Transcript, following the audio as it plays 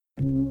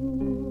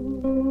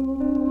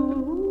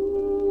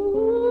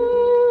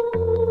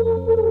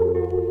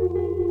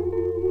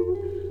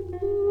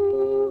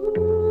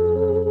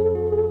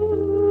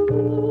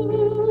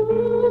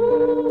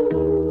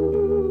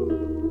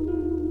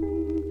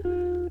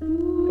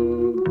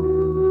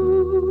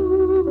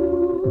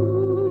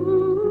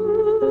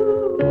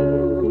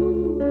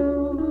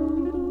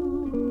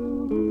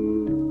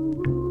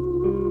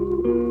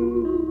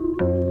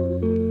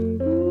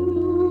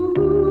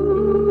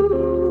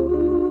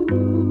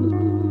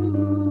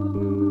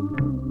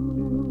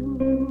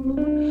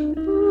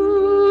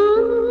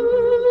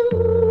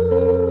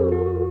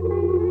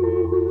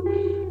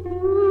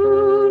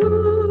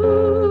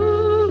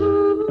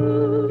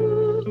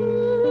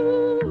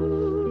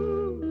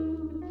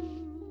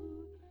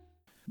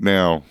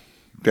Now,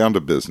 down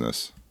to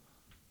business.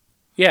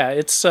 Yeah,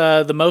 it's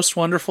the most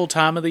wonderful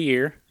time of the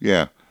year.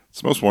 Yeah,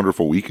 it's the most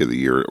wonderful week of the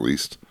year, at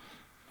least.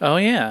 Oh,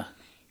 yeah.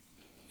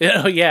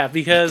 Oh, yeah,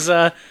 because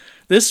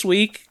this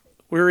week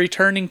we're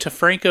returning to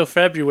Franco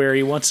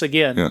February once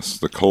again. Yes,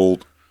 the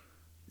cold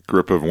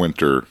grip of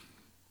winter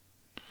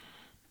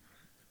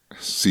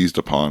seized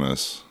upon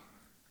us.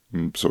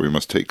 So we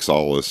must take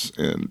solace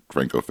in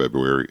Franco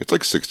February. It's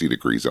like 60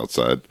 degrees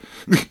outside.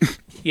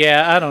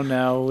 Yeah, I don't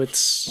know.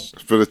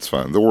 But it's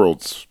fun.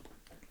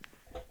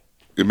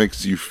 It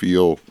makes you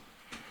feel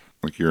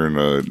like you're in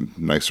a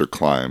nicer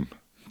clime.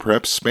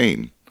 Perhaps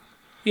Spain.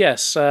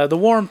 Yes, the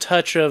warm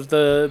touch of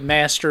the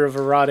master of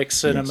erotic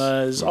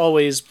cinema is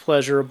always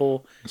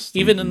pleasurable,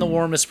 even in the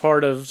warmest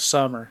part of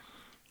summer.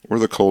 Or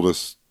the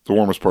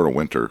warmest part of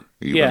winter,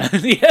 even. Yeah,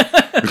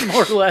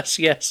 more or less,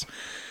 yes.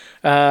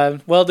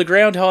 Well, the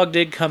groundhog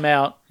did come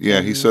out.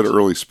 Yeah, he said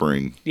early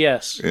spring.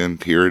 Yes.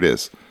 And here it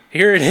is.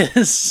 Here it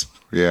is.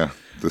 Yeah,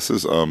 this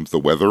is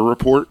the weather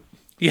report.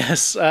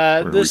 Yes,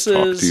 where this we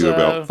talk is to you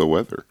about the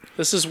weather.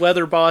 This is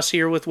Weather Boss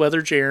here with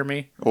Weather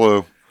Jeremy.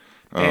 Hello.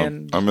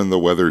 And I'm in the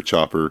weather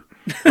chopper.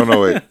 Oh,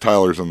 no, wait.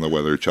 Tyler's in the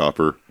weather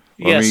chopper.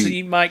 Yes,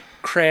 he might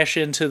crash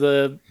into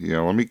the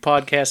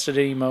podcast at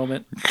any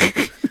moment.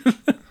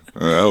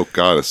 Oh,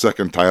 God. A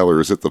second Tyler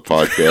is at the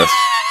podcast.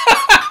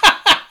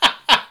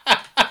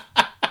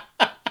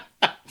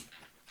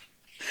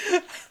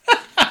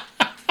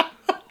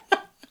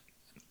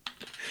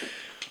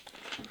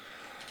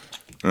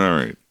 All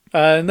right.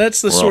 And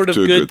that's the sort of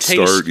good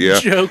taste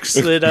jokes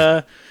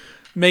that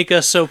make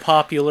us so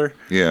popular.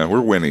 Yeah,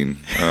 we're winning.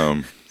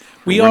 We're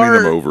winning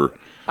them over.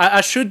 I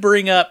should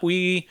bring up,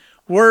 we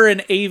were an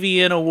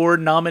AVN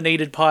Award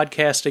nominated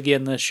podcast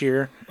again this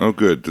year. Oh,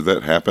 good. Did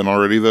that happen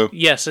already, though?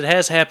 Yes, it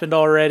has happened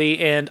already,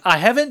 and I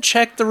haven't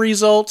checked the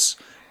results,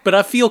 but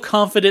I feel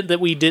confident that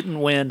we didn't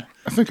win.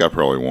 I think I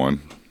probably won.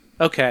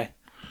 Okay.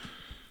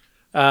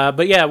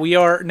 But yeah, we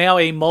are now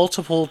a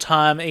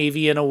multiple-time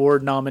AVN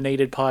Award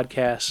nominated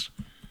podcast.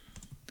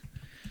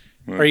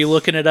 Are you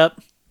looking it up?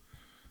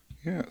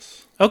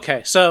 Yes.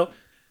 Okay, so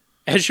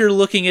as you're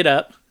looking it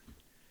up,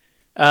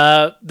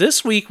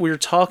 this week we're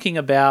talking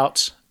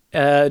about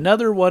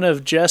another one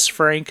of Jess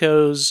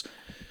Franco's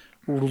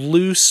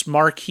loose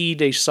Marquis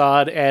de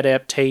Sade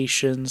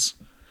adaptations.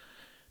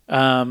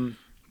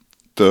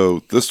 Though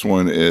this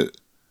one, it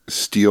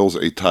steals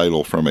a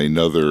title from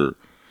another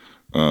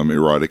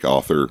erotic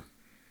author.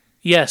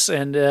 Yes,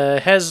 and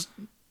has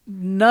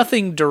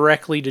nothing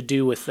directly to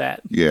do with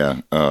that.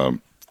 Yeah. Of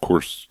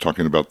course,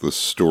 talking about the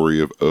story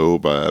of O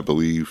by, I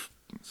believe,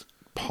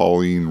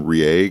 Pauline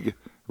Riag.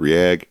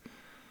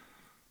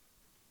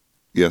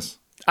 Yes.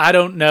 I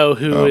don't know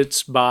who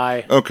it's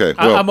by. Okay.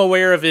 Well, I'm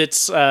aware of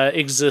its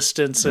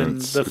existence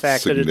and the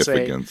fact that it's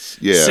a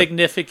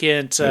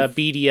significant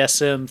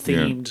BDSM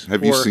themed. Yeah.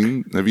 Have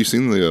you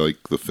seen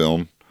the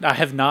film? I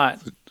have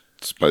not.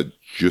 It's by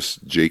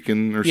Just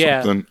Jakin or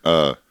something.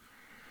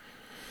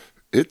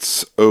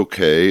 It's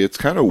okay. It's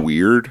kind of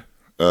weird.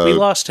 We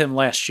lost him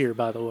last year,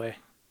 by the way.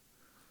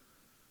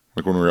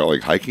 Like when we were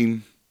out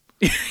hiking?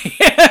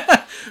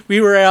 Yeah.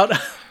 We were out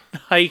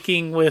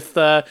hiking with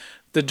the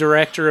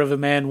director of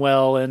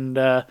Emmanuel,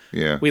 and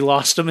we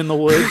lost him in the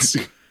woods.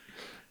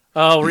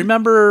 Oh,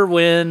 remember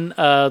when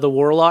the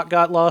Warlock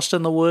got lost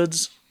in the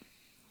woods?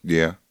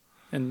 Yeah.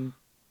 And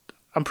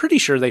I'm pretty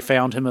sure they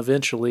found him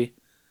eventually.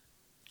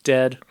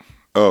 Dead.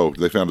 Oh,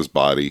 they found his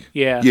body.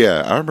 Yeah.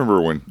 Yeah, I remember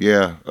when,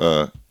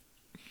 the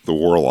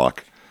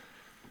Warlock.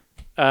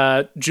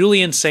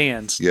 Julian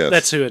Sands. Yes.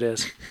 That's who it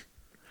is.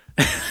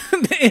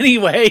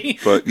 Anyway.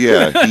 But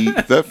yeah,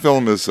 that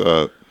film is,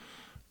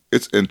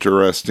 it's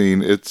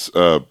interesting. It's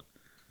kind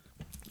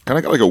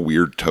of got like a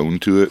weird tone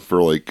to it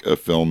for like a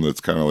film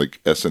that's kind of like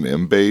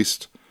S&M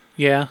based.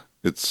 Yeah.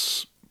 I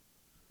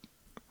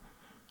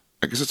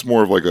guess it's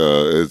more of like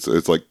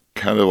it's like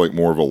kind of like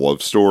more of a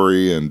love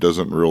story and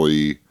doesn't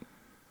really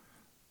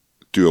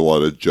do a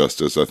lot of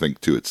justice, I think,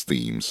 to its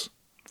themes.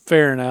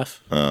 Fair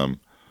enough.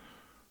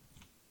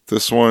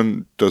 This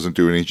one doesn't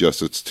do any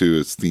justice to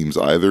its themes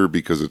either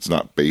because it's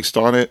not based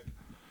on it,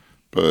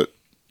 but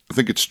I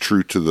think it's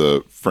true to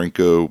the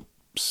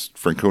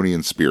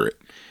Franconian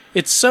spirit.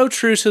 It's so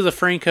true to the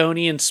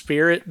Franconian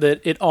spirit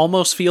that it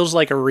almost feels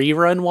like a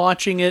rerun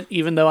watching it,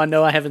 even though I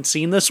know I haven't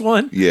seen this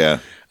one. Yeah.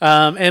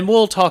 And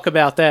we'll talk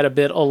about that a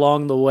bit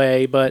along the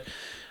way, but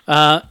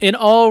in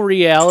all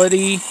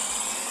reality...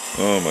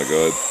 Oh my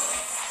God.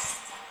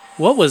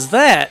 What was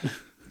that?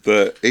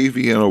 The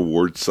AVN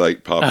award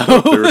site popped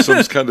up. There was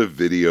some kind of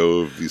video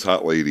of these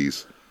hot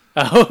ladies.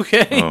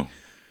 Okay. Oh.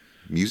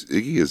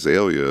 Iggy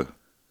Azalea.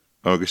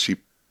 Oh, I guess she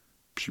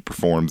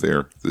performed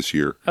there this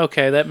year.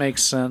 Okay, that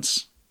makes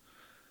sense.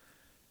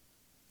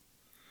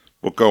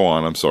 Well, go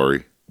on. I'm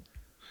sorry.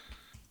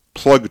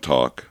 Plug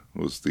Talk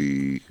was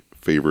the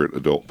favorite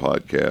adult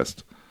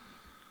podcast.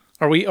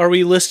 Are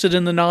we listed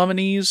in the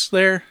nominees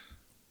there?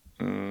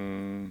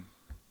 These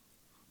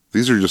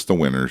are just the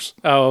winners.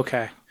 Oh,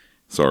 okay.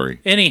 Sorry.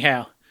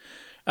 Anyhow,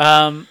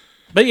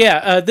 But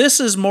yeah, this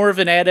is more of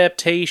an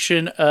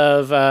adaptation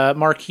of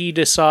Marquis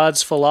de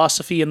Sade's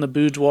Philosophy in the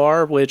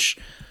Boudoir, which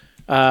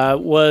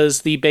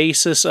was the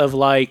basis of,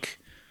 like,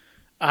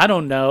 I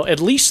don't know, at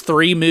least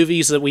 3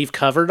 movies that we've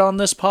covered on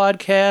this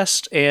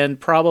podcast, and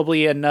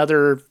probably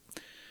another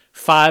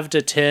 5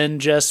 to 10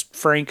 Jess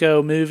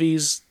Franco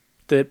movies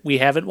that we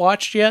haven't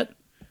watched yet.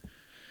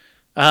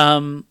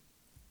 And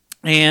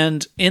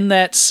in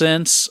that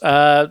sense,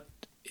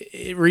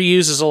 it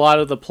reuses a lot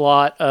of the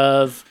plot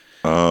of...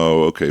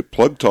 Oh, okay.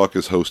 Plug Talk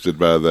is hosted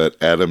by that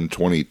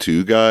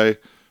Adam22 guy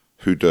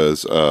who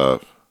does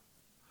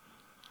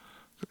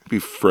be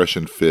Fresh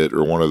and Fit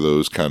or one of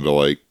those kind of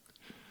like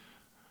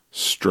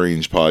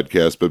strange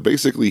podcasts. But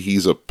basically,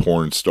 he's a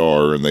porn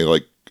star, and they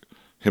like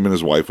him and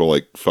his wife will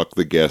like fuck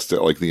the guest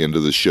at like the end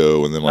of the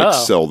show, and then like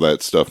sell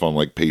that stuff on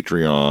like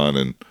Patreon.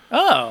 And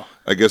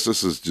I guess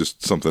this is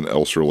just something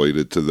else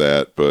related to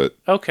that. But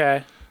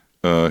okay,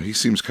 he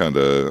seems kind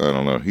of, I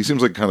don't know. He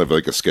seems like kind of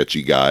like a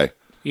sketchy guy.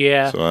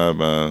 Yeah. So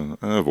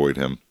I avoid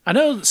him. I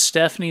know that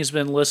Stephanie's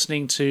been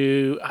listening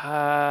to,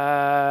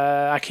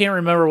 I can't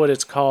remember what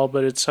it's called,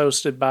 but it's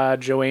hosted by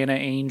Joanna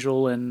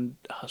Angel and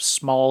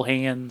Small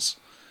Hands.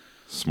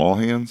 Small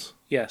Hands?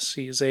 Yes,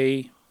 he's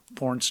a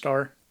porn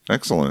star.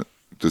 Excellent.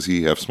 Does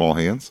he have small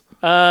hands?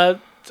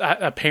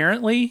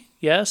 Apparently,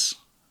 yes.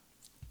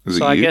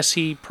 So I guess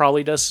he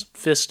probably does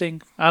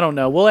fisting. I don't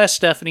know. We'll ask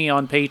Stephanie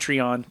on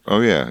Patreon.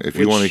 Oh, yeah. If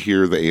you want to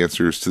hear the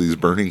answers to these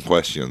burning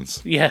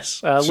questions. Yes.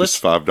 It's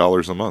just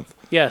 $5 a month.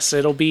 Yes.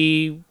 It'll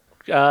be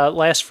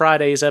last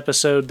Friday's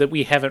episode that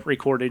we haven't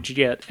recorded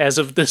yet as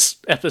of this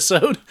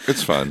episode.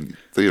 It's fine.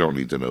 They don't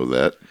need to know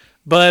that.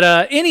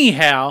 But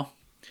anyhow,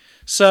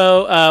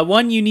 so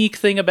one unique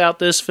thing about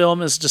this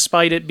film is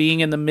despite it being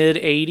in the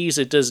mid-'80s,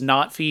 it does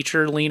not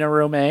feature Lena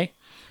Romay.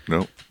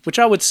 No. Which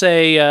I would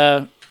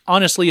say...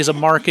 honestly is a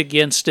mark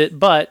against it,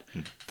 but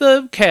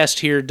the cast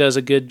here does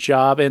a good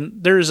job, and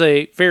there's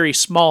a very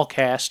small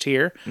cast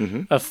here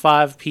of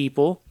 5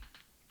 people.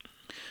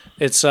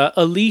 It's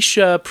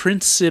Alicia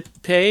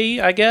Principe,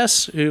 I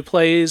guess, who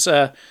plays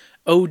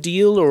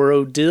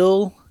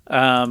Odile,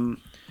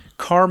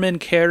 Carmen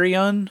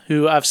Carrion,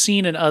 who I've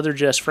seen in other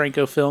Jess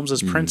Franco films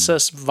as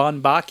Princess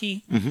von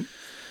Baki,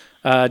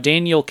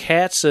 Daniel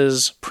Katz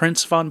as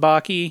Prince von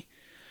Baki,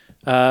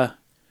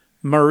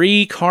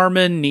 Marie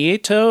Carmen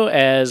Nieto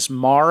as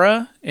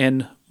Mara,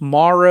 and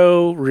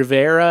Mauro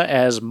Rivera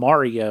as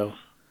Mario.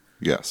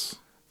 Yes.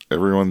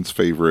 Everyone's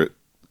favorite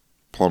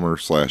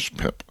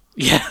plumber/pimp.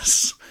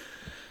 Yes.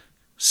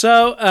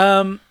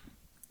 So,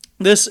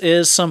 this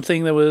is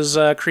something that was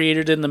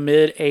created in the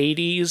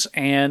mid-'80s,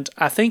 and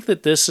I think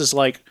that this is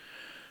like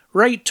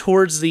right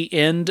towards the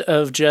end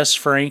of Jess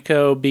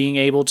Franco being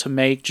able to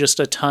make just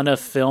a ton of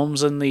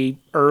films in the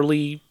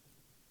early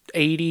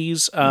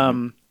 80s.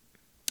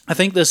 I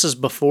think this is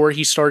before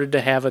he started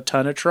to have a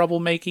ton of trouble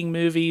making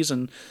movies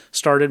and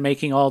started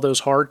making all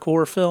those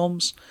hardcore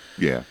films.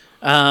 Yeah.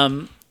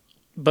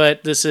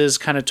 But this is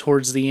kind of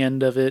towards the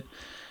end of it.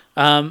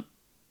 I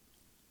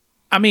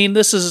mean,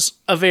 this is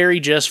a very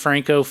Jess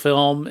Franco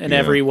film in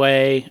every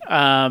way.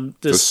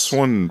 This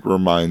one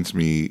reminds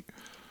me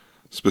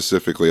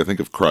specifically, I think,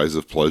 of Cries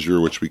of Pleasure,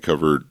 which we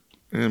covered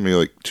maybe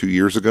like 2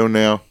 years ago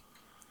now.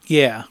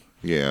 Yeah.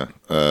 Yeah.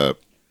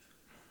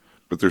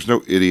 But there's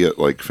no idiot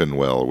like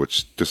Finwell,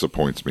 which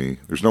disappoints me.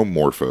 There's no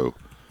Morpho.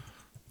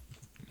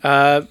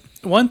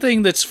 One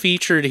thing that's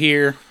featured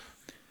here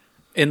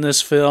in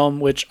this film,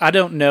 which I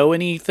don't know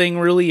anything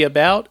really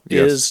about,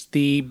 is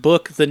the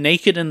book The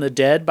Naked and the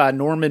Dead by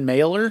Norman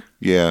Mailer.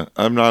 Yeah,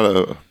 I'm not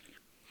a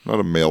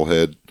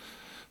Mailhead.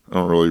 I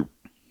don't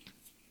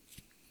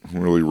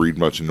really read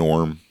much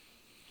Norm.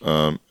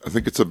 I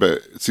think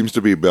it seems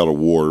to be about a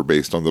war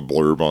based on the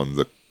blurb on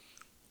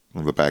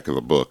the back of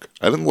the book.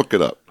 I didn't look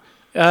it up.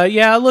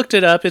 Yeah, I looked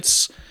it up.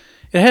 It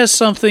has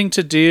something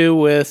to do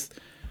with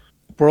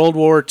World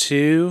War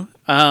II,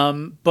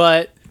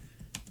 but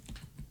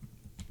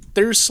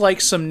there's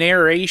like some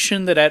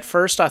narration that at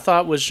first I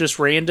thought was just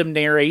random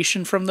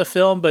narration from the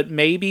film, but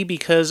maybe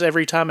because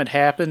every time it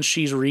happens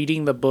she's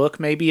reading the book,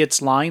 maybe it's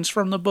lines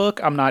from the book.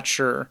 I'm not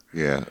sure.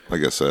 Yeah,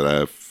 like I said,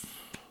 I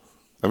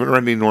haven't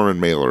read any Norman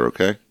Mailer,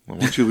 okay? Why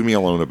don't you leave me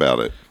alone about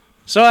it?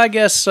 So I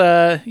guess,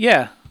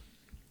 yeah.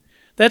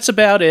 That's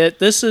about it.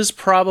 This is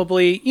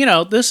probably,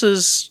 this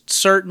is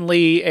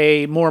certainly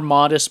a more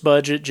modest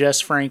budget Jess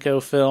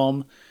Franco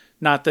film.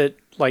 Not that,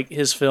 like,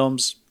 his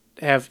films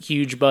have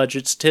huge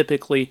budgets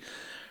typically.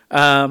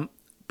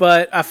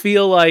 But I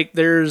feel like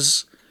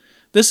this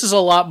is a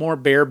lot more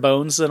bare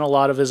bones than a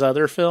lot of his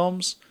other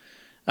films.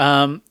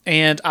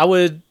 And I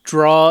would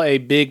draw a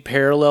big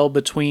parallel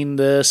between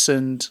this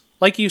and,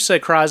 like you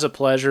said, Cries of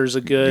Pleasure is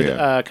a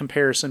good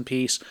comparison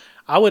piece.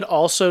 I would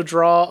also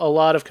draw a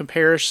lot of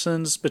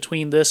comparisons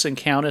between this and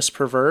Countess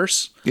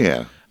Perverse.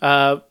 Yeah.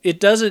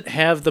 It doesn't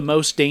have the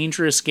most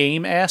dangerous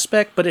game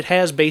aspect, but it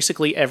has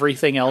basically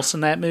everything else in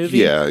that movie.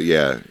 Yeah,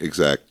 yeah.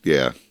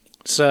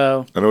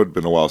 So I know it'd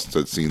been a while since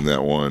I'd seen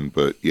that one,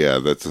 but yeah,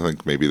 that's I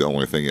think maybe the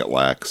only thing it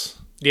lacks.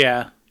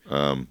 Yeah.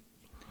 But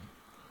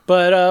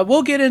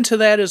we'll get into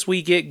that as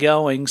we get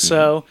going.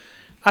 So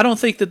I don't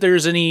think that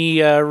there's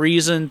any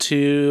reason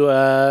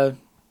to...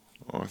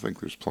 I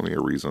think there's plenty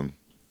of reason.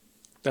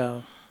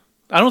 I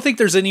don't think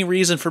there's any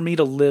reason for me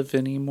to live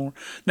anymore.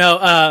 No.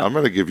 I'm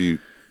going to give you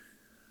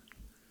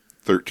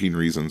 13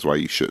 reasons why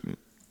you shouldn't.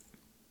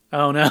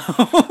 Oh, no.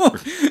 I'm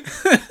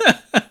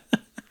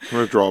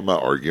going to draw my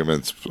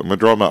arguments.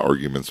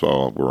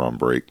 While we're on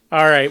break.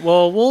 All right.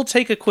 Well, we'll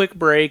take a quick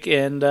break,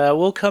 and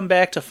we'll come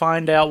back to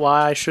find out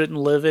why I shouldn't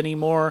live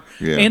anymore,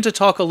 and to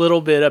talk a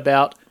little bit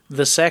about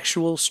the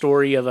sexual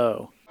story of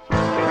O.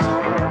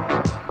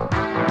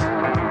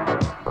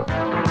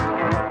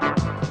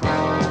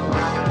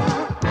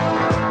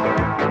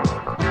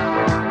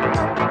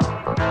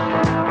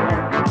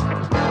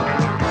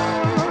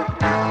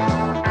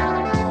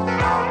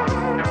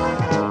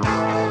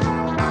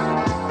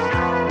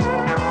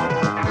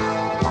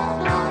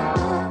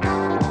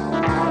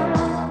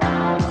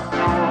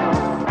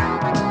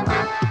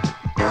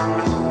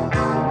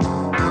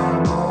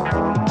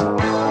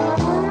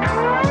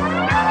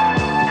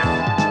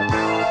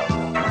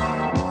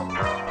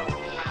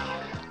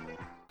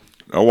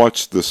 I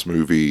watched this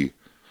movie.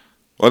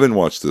 Well, I didn't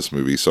watch this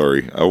movie.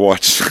 Sorry, I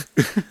watched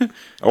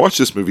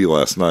this movie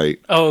last night.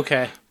 Oh,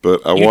 okay.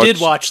 But you did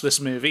watch this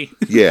movie.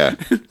 Yeah.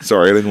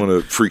 Sorry, I didn't want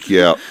to freak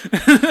you out.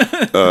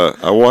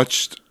 I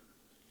watched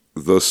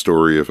The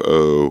Story of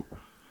O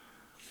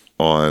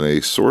on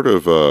a sort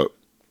of I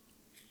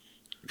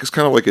guess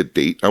kind of like a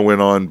date I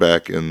went on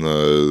back in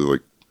the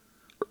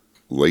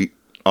late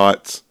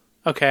aughts.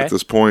 Okay. At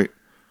this point,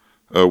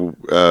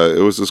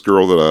 it was this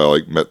girl that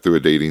I met through a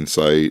dating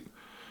site.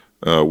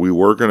 We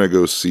were going to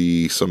go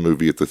see some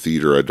movie at the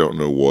theater. I don't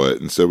know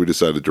what. Instead, we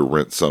decided to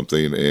rent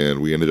something,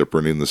 and we ended up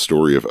renting The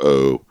Story of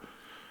O.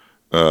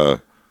 And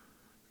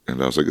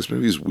I was like, this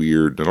movie's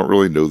weird. I don't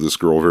really know this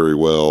girl very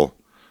well.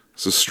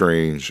 This is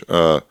strange.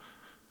 Then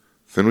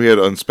we had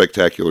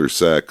unspectacular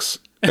sex.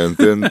 And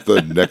then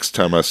the next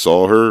time I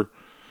saw her,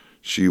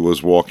 she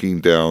was walking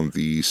down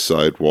the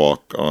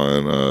sidewalk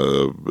on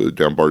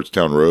down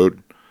Bardstown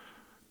Road,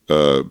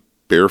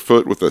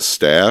 barefoot with a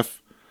staff.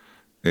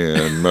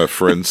 And my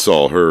friends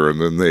saw her, and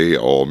then they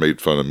all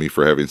made fun of me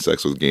for having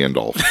sex with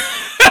Gandalf.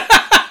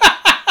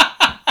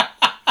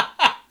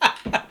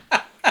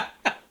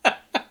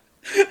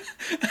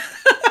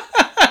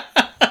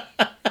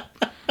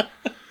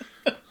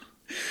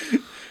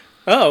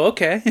 Oh,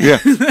 okay. Yeah.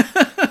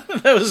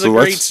 That was a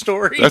great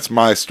story. That's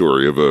my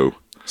story of O.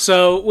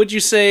 So, would you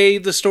say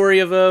The Story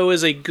of O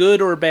is a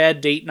good or bad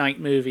date night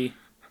movie?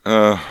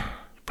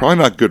 Probably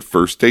not good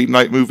first date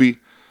night movie.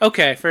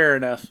 Okay, fair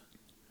enough.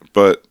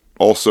 But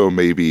also,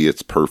 maybe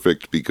it's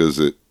perfect because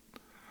it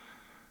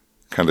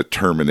kind of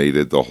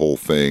terminated the whole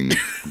thing.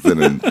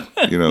 then,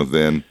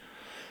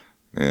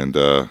 and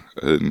I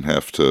didn't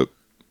have to,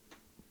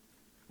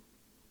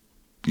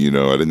 I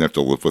didn't have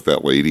to live with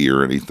that lady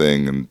or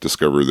anything and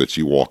discover that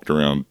she walked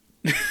around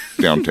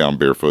downtown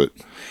barefoot.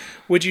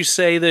 Would you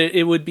say that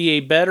it would be a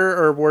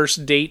better or worse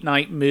date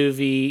night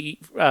movie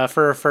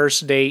for a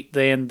first date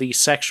than The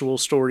Sexual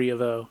Story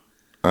of O?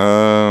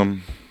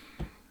 I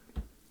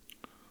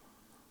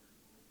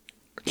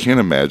can't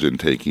imagine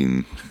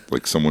taking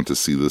someone to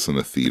see this in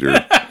a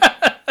theater.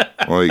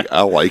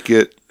 I like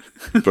it,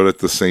 but at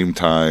the same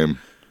time,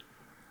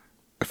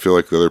 I feel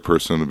like the other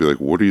person would be like,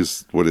 "What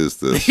is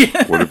this?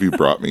 Yeah. What have you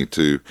brought me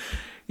to?"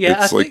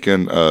 Yeah, it's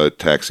in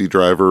Taxi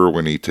Driver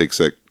when he takes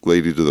that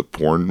lady to the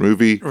porn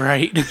movie.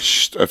 Right.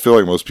 I feel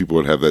like most people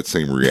would have that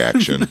same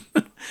reaction.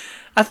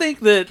 I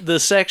think that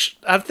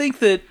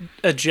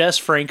a Jess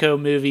Franco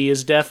movie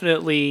is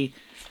definitely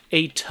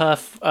a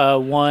tough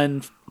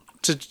one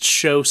to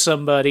show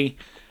somebody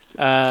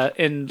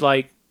and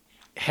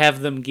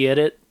have them get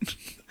it.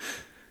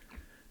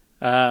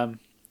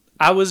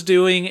 I was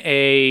doing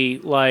a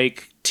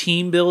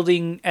team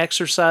building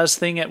exercise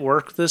thing at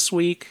work this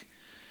week.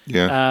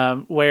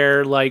 Yeah.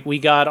 Where we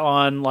got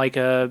on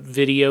a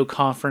video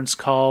conference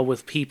call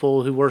with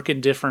people who work in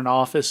different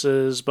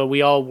offices, but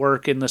we all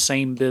work in the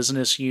same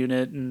business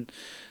unit, and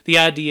the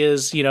idea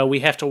is, we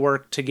have to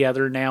work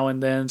together now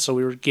and then, so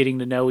we were getting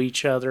to know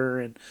each other.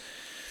 And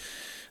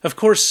of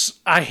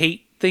course, I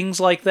hate things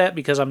like that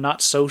because I'm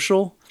not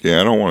social. Yeah,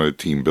 I don't want a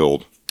team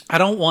build. I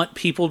don't want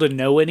people to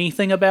know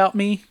anything about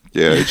me.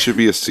 Yeah, it should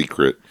be a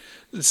secret.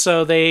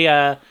 So they,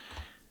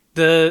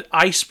 the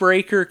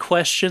icebreaker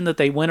question that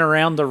they went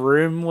around the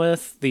room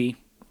with, the,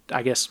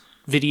 I guess,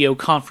 video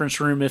conference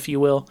room, if you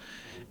will,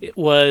 it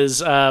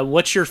was,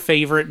 what's your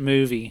favorite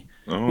movie?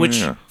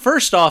 Which,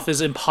 first off,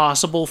 is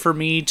impossible for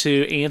me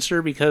to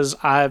answer because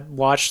I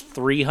watched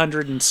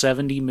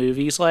 370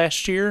 movies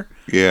last year.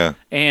 Yeah.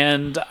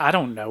 And I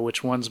don't know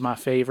which one's my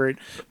favorite.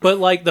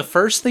 But, the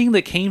first thing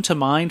that came to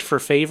mind for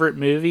favorite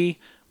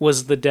movie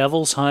was The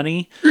Devil's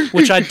Honey,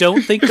 which I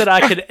don't think that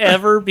I could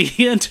ever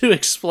begin to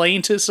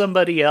explain to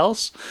somebody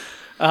else.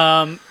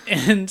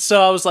 And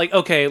so I was like,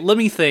 okay, let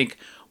me think.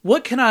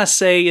 What can I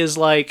say is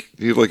you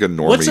need a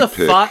normie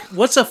pick.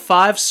 What's a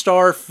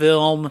 5-star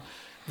film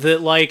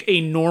that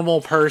a normal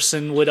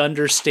person would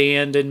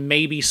understand and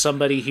maybe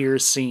somebody here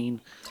has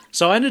seen?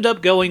 So I ended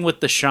up going with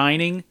The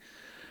Shining.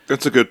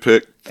 That's a good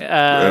pick.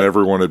 And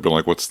everyone had been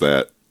like, what's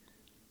that?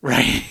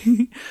 Right.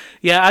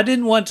 Yeah, I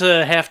didn't want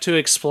to have to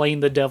explain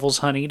The Devil's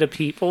Honey to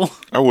people.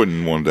 I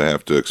wouldn't want to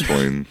have to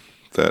explain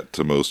that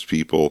to most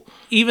people.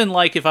 Even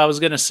like if I was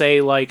going to say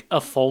like a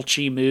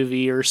Fulci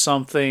movie or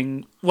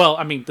something. Well,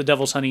 I mean, The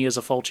Devil's Honey is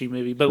a Fulci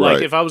movie, but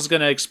like if I was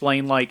going to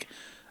explain like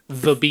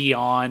The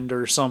Beyond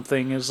or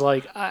something, is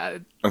like I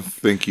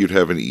think you'd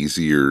have an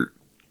easier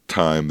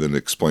time than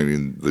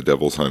explaining The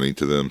Devil's Honey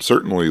to them.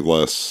 Certainly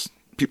less.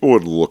 People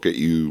would look at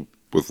you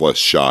with less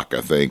shock, I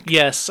think.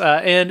 Yes,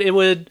 and it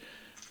would.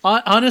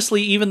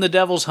 Honestly, even The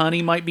Devil's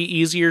Honey might be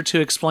easier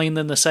to explain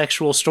than The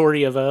Sexual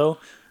Story of O.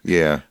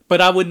 Yeah. But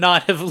I would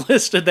not have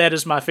listed that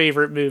as my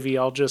favorite movie,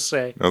 I'll just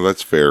say. No,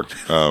 that's fair.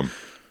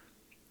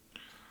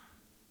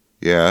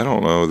 Yeah, I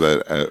don't know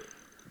that.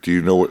 Do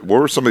you know what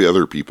were some of the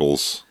other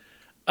people's?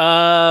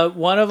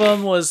 One of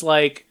them was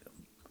like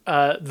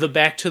the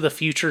Back to the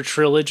Future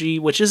trilogy,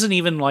 which isn't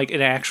even like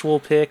an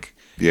actual pick.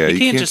 Yeah, you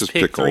can't just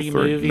pick all three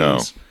movies.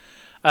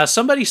 No.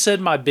 Somebody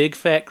said My Big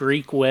Fat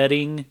Greek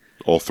Wedding.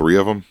 All three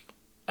of them?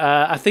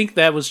 I think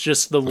that was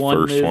just the one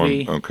first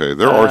movie. One? Okay,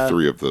 there are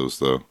three of those,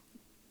 though.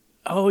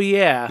 Oh,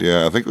 yeah.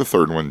 Yeah, I think the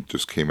third one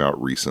just came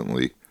out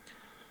recently.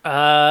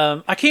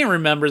 I can't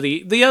remember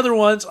the other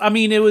ones. I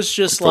mean, it was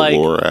just like... The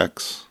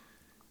Lorax?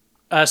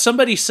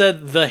 Somebody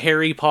said the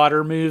Harry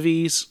Potter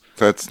movies.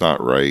 That's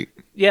not right.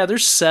 Yeah,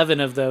 there's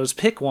 7 of those.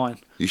 Pick one.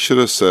 You should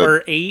have said...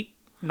 Or 8,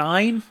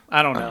 9?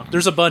 I don't know.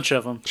 There's a bunch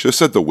of them. Should have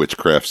said the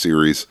Witchcraft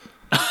series.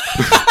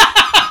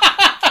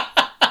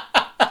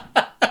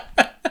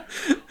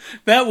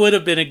 That would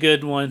have been a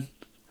good one.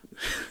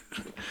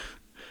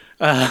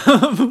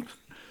 Yeah,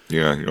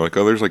 you're like,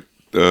 oh, there's like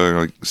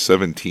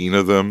 17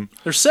 of them.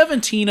 There's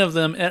 17 of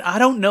them, and I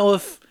don't know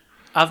if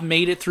I've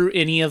made it through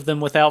any of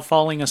them without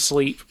falling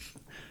asleep.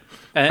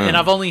 And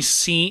I've only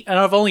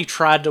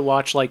tried to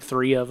watch like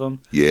 3 of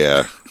them.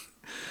 Yeah,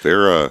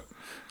 they're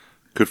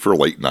good for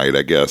late night,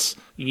 I guess.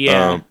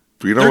 Yeah,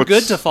 they're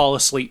good to fall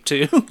asleep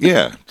to.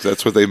 Yeah,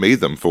 that's what they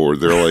made them for.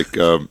 They're like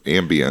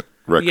ambient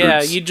records.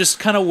 Yeah, you just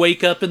kind of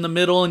wake up in the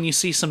middle and you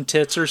see some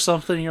tits or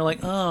something, and you're like,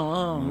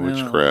 oh,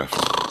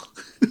 Witchcraft.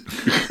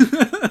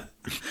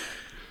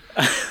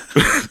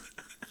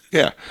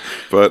 Yeah,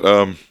 but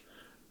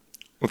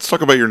let's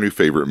talk about your new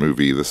favorite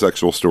movie, The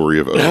Sexual Story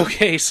of O.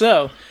 Okay,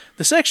 so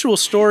The Sexual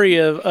Story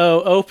of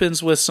O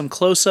opens with some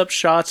close-up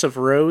shots of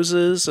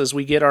roses as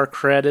we get our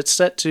credits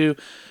set to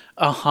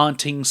a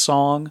haunting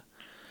song.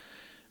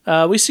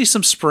 We see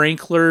some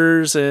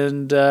sprinklers,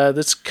 and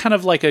that's kind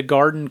of like a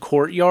garden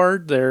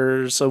courtyard.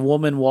 There's a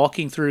woman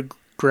walking through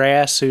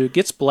grass who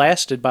gets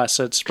blasted by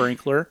said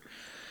sprinkler.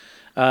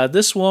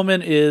 This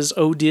woman is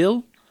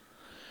Odile,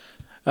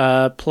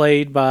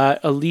 played by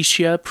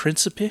Alicia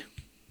Principe.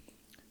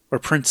 Or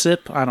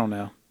Principe, I don't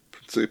know.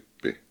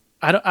 Principe.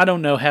 I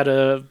don't know how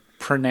to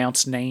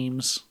pronounce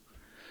names.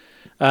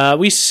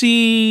 We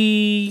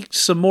see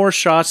some more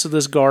shots of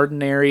this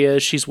garden area.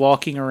 She's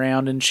walking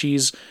around, and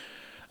she's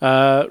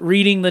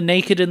reading The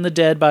Naked and the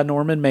Dead by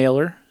Norman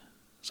Mailer,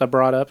 as I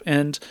brought up.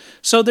 And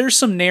so there's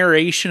some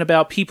narration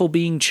about people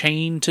being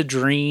chained to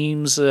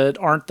dreams that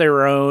aren't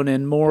their own,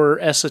 and more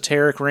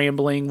esoteric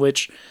rambling,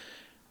 which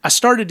I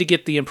started to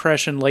get the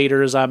impression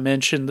later, as I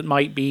mentioned, that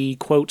might be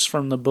quotes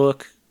from the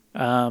book.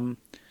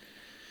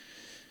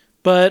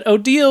 But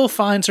Odile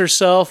finds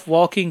herself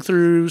walking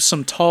through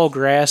some tall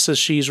grass as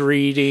she's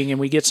reading, and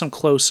we get some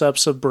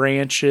close-ups of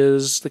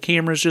branches. The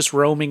camera's just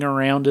roaming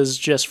around as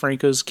Jess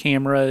Franco's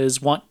camera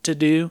is wont to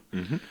do.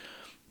 Mm-hmm.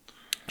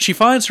 She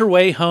finds her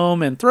way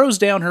home and throws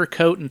down her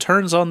coat and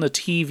turns on the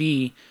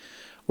TV,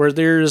 where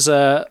there's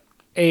a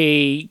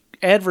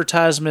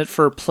advertisement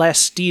for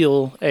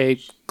Plasteel,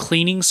 a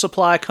cleaning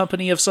supply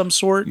company of some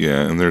sort.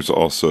 Yeah, and there's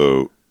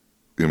also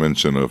the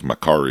mention of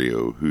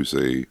Macario, who's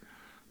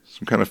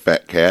some kind of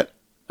fat cat.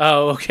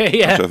 Oh, okay,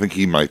 yeah. Which I think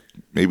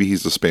maybe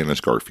he's the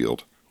Spanish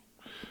Garfield.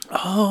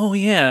 Oh,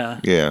 yeah.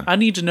 Yeah. I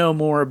need to know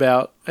more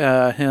about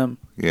him.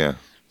 Yeah.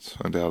 Let's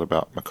find out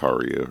about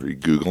Macario. Are you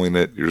Googling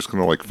it? You're just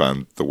going to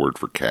find the word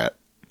for cat.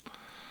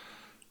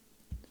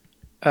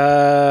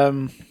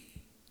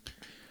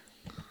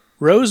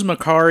 Rose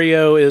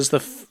Macario is the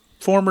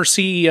former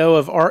CEO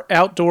of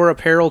outdoor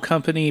apparel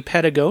company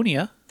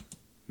Patagonia.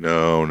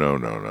 No.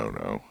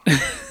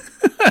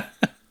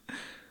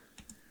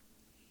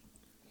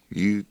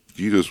 You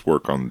just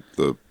work on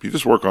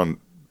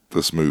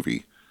this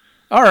movie.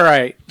 All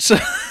right.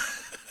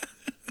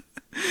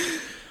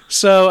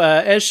 So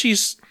as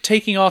she's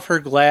taking off her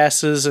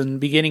glasses and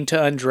beginning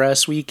to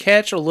undress, we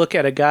catch a look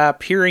at a guy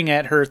peering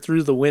at her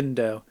through the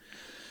window.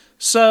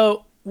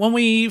 So when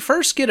we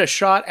first get a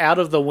shot out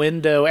of the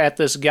window at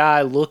this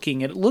guy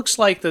looking, it looks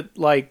like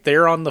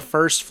they're on the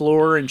first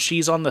floor and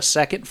she's on the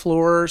second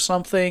floor or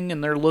something,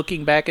 and they're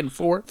looking back and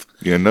forth.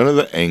 Yeah, none of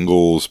the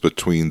angles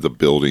between the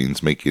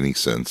buildings make any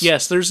sense.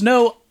 Yes, there's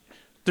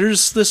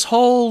this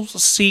whole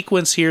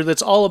sequence here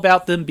that's all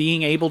about them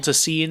being able to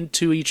see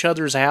into each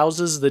other's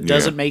houses that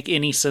doesn't make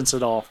any sense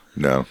at all.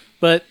 No.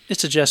 But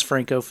it's a Jess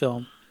Franco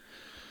film.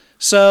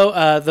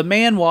 So the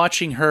man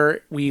watching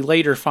her, we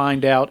later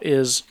find out,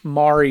 is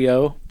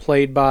Mario,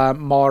 played by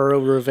Mauro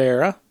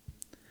Rivera.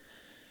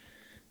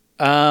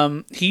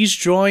 He's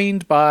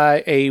joined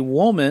by a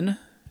woman,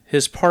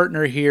 his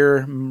partner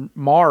here,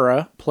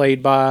 Mara,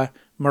 played by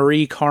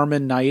Marie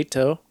Carmen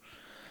Nieto.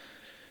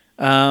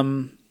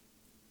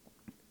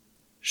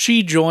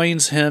 She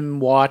joins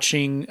him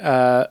watching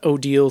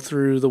Odile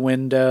through the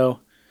window.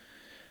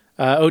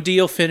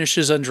 Odile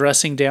finishes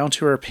undressing down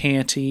to her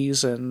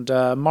panties, and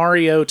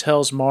Mario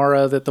tells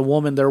Mara that the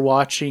woman they're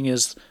watching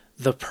is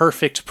the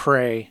perfect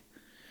prey.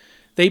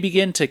 They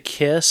begin to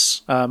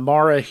kiss.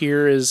 Mara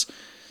here is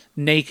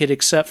naked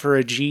except for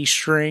a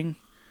G-string.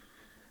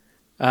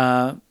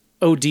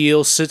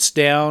 Odile sits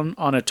down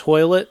on a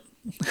toilet.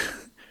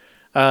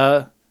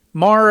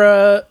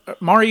 Mario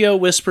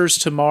whispers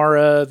to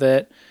Mara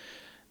that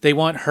they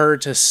want her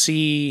to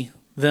see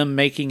them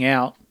making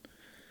out.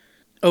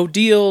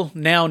 Odile,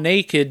 now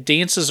naked,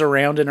 dances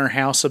around in her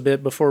house a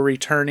bit before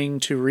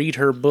returning to read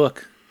her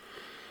book.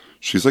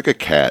 She's like a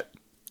cat.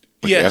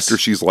 Yes. After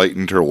she's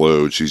lightened her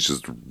load, she's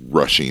just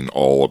rushing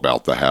all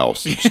about the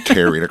house, just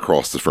tearing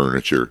across the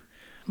furniture.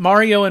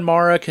 Mario and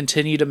Mara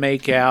continue to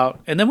make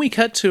out, and then we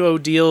cut to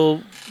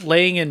Odile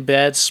laying in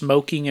bed,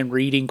 smoking and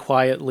reading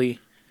quietly.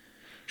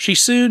 She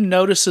soon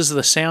notices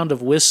the sound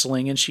of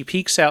whistling, and she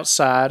peeks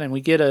outside, and we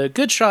get a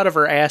good shot of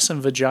her ass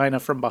and vagina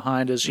from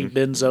behind as she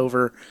bends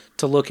over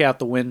to look out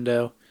the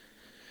window.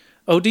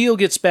 Odile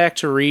gets back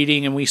to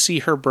reading, and we see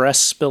her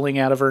breasts spilling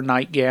out of her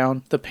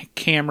nightgown, the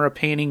camera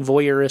panning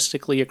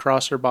voyeuristically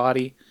across her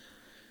body.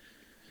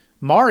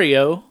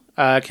 Mario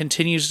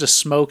continues to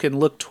smoke and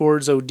look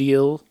towards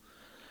Odile.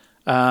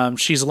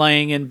 She's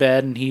laying in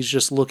bed, and he's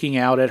just looking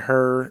out at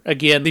her.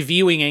 Again, the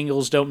viewing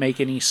angles don't make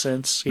any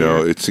sense here.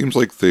 No, it seems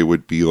like they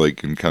would be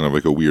like in kind of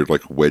like a weird,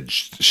 like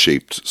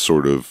wedge-shaped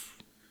sort of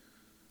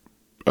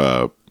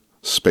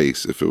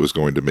space if it was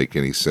going to make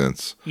any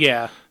sense.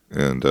 Yeah.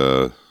 And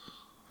I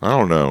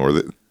don't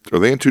know. Are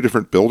they in two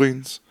different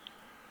buildings?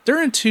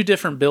 They're in two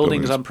different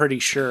buildings. I'm pretty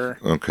sure.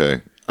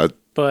 Okay.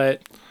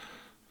 But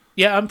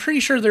yeah, I'm pretty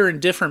sure they're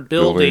in different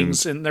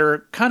buildings, and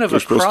they're kind of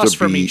across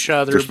from each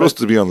other. They're supposed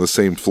to be on the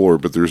same floor,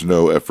 but there's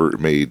no effort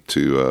made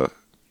to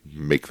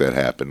make that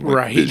happen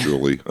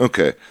visually.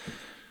 Okay.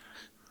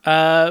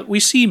 We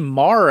see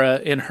Mara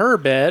in her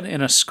bed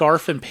in a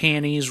scarf and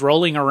panties,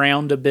 rolling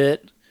around a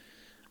bit.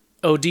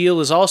 Odile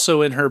is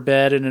also in her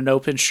bed in an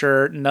open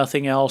shirt,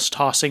 nothing else,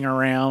 tossing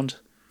around.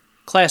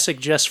 Classic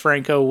Jess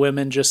Franco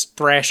women just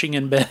thrashing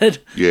in bed.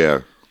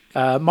 Yeah.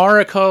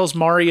 Mara calls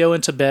Mario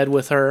into bed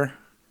with her.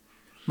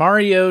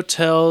 Mario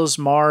tells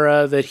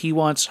Mara that he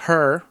wants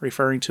her,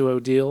 referring to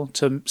Odile,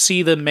 to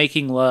see them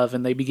making love,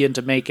 and they begin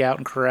to make out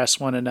and caress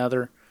one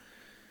another.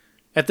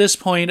 At this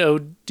point,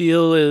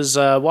 Odile is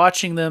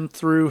watching them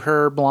through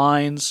her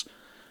blinds.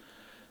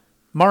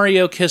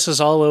 Mario kisses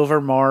all over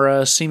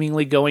Mara,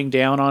 seemingly going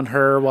down on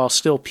her while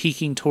still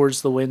peeking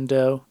towards the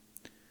window.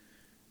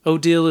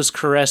 Odile is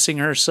caressing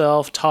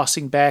herself,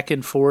 tossing back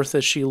and forth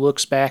as she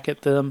looks back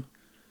at them.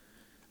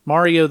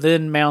 Mario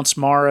then mounts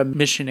Mara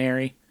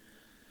missionary.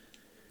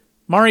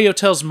 Mario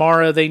tells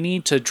Mara they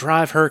need to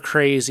drive her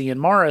crazy, and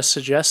Mara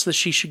suggests that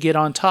she should get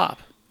on top.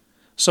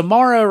 So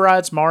Mara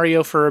rides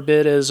Mario for a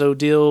bit as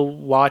Odile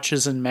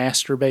watches and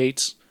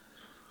masturbates.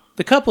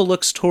 The couple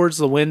looks towards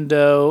the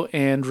window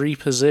and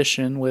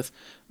reposition, with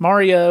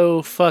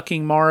Mario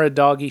fucking Mara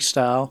doggy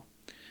style.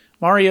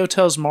 Mario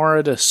tells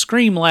Mara to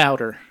scream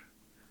louder.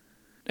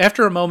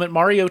 After a moment,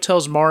 Mario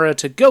tells Mara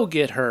to go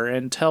get her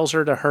and tells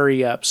her to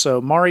hurry up, so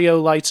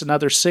Mario lights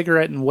another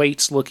cigarette and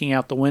waits looking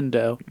out the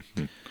window.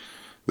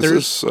 This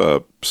is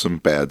some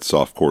bad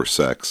softcore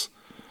sex.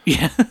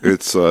 Yeah.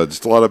 It's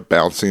just a lot of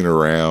bouncing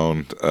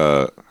around.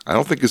 I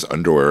don't think his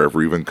underwear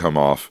ever even come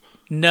off.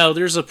 No,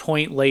 there's a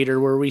point later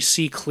where we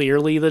see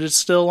clearly that it's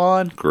still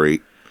on.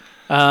 Great.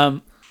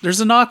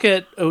 There's a knock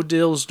at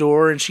Odile's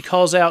door, and she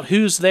calls out,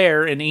 "Who's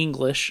there?" in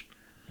English.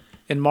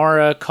 And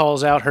Mara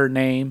calls out her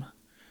name.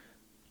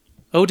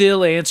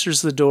 Odile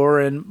answers the door,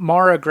 and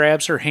Mara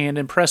grabs her hand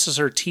and presses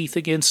her teeth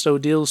against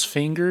Odile's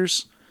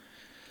fingers.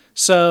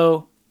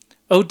 So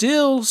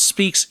Odile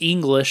speaks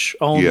English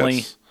only.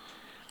 Yes.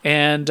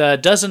 And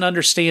doesn't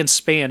understand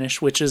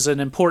Spanish, which is an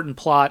important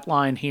plot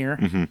line here.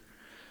 Mm-hmm.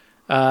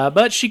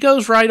 But she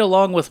goes right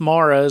along with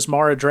Mara as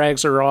Mara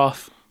drags her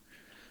off.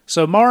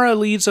 So Mara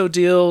leads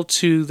Odile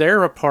to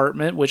their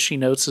apartment, which she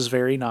notes is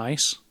very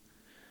nice.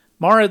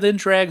 Mara then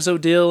drags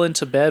Odile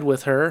into bed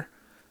with her,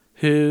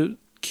 who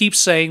keeps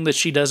saying that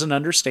she doesn't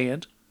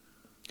understand.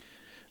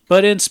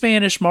 But in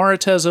Spanish, Mara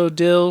tells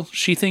Odile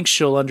she thinks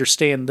she'll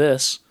understand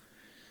this.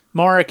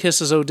 Mara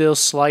kisses Odile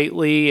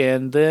slightly,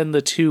 and then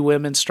the two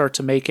women start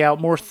to make out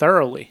more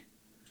thoroughly.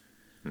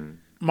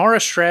 Mara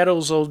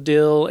straddles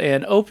Odile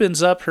and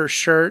opens up her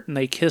shirt, and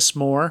they kiss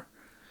more.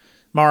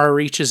 Mara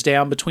reaches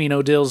down between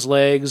Odile's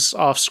legs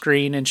off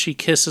screen, and she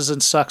kisses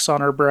and sucks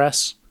on her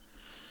breasts.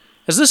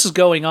 As this is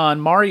going on,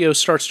 Mario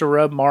starts to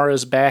rub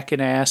Mara's back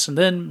and ass, and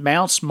then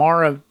mounts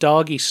Mara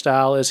doggy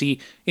style as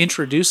he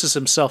introduces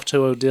himself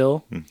to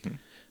Odile. Mm-hmm.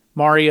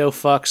 Mario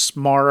fucks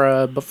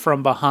Mara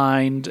from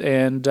behind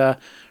and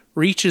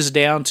reaches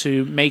down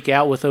to make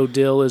out with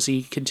Odile as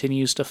he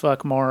continues to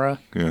fuck Mara.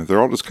 Yeah, they're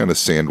all just kind of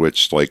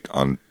sandwiched, like,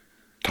 on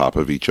top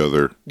of each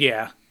other.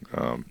 Yeah.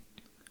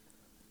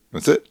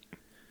 That's it.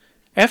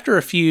 After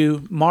a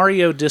few,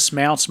 Mario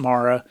dismounts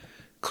Mara,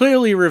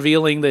 clearly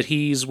revealing that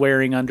he's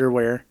wearing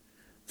underwear.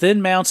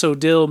 Then mounts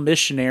Odile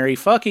missionary,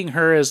 fucking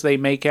her as they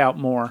make out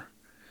more.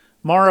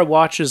 Mara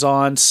watches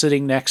on,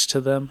 sitting next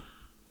to them.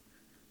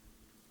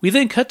 We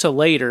then cut to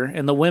later,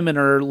 and the women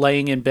are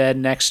laying in bed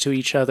next to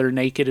each other,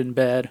 naked in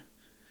bed.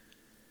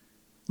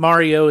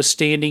 Mario is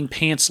standing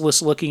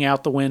pantsless looking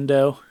out the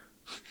window.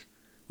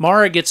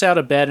 Mara gets out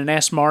of bed and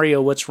asks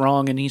Mario what's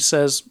wrong, and he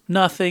says,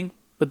 nothing.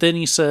 But then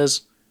he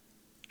says,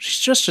 she's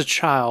just a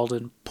child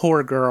and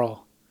poor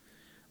girl.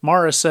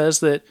 Mara says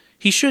that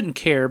he shouldn't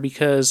care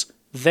because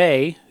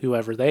they,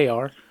 whoever they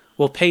are,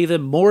 will pay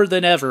them more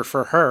than ever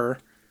for her.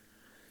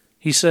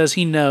 He says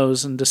he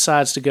knows and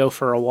decides to go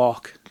for a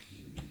walk.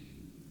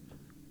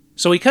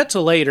 So we cut to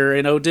later,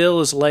 and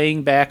Odile is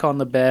laying back on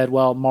the bed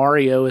while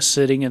Mario is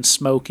sitting and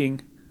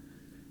smoking.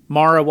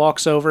 Mara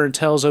walks over and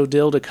tells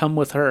Odile to come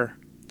with her.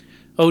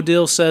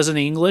 Odile says in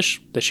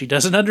English that she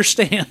doesn't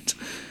understand,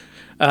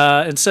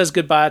 and says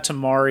goodbye to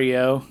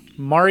Mario.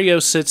 Mario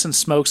sits and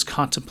smokes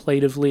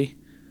contemplatively.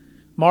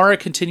 Mara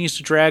continues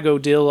to drag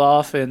Odile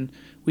off, and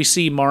we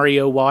see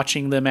Mario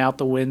watching them out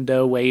the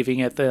window,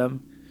 waving at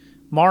them.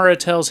 Mara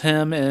tells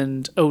him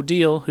and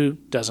Odile, who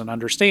doesn't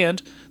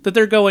understand, that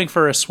they're going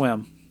for a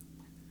swim.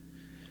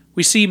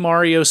 We see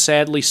Mario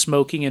sadly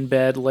smoking in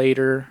bed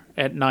later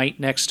at night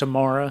next to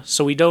Mara,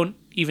 so we don't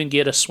even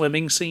get a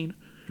swimming scene.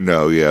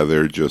 No, yeah,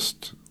 they're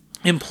just...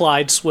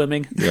 implied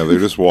swimming. Yeah, they're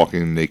just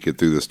walking naked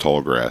through this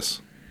tall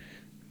grass.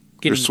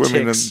 Getting they're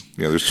swimming ticks.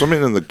 they're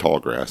swimming in the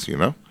tall grass, you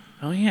know?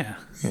 Oh, yeah.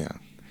 Yeah.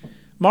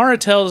 Mara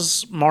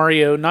tells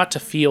Mario not to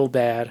feel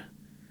bad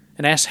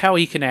and asks how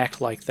he can act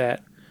like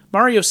that.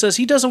 Mario says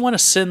he doesn't want to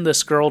send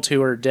this girl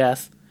to her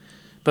death,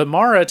 but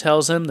Mara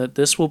tells him that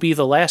this will be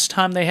the last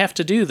time they have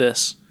to do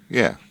this.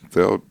 Yeah,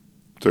 they're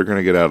going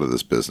to get out of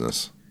this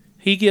business.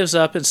 He gives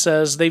up and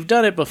says they've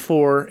done it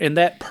before, and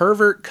that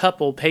pervert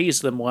couple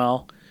pays them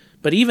well,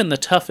 but even the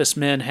toughest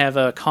men have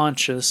a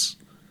conscience.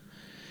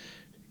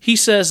 He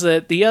says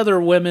that the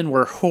other women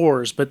were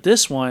whores, but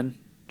this one,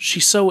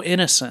 she's so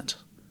innocent.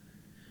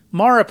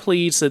 Mara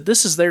pleads that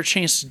this is their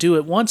chance to do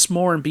it once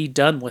more and be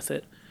done with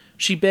it.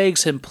 She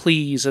begs him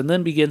please, and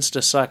then begins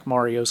to suck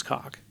Mario's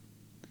cock.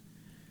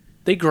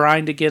 They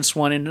grind against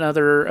one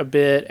another a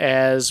bit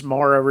as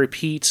Mara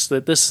repeats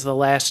that this is the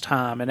last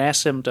time and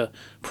asks him to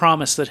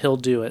promise that he'll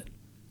do it.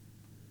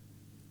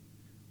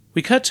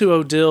 We cut to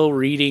Odile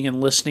reading and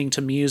listening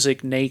to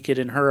music naked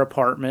in her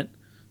apartment.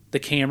 The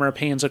camera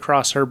pans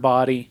across her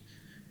body,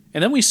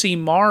 and then we see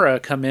Mara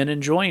come in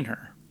and join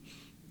her.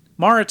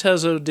 Mara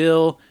tells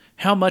Odile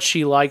how much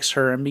she likes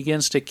her and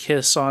begins to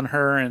kiss on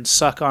her and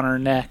suck on her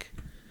neck.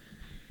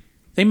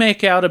 They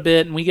make out a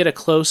bit, and we get a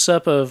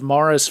close-up of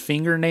Mara's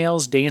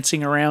fingernails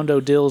dancing around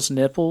Odile's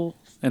nipple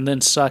and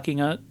then sucking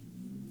it.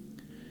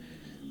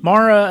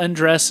 Mara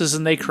undresses,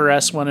 and they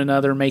caress one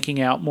another,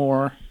 making out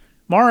more.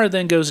 Mara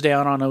then goes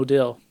down on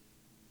Odile.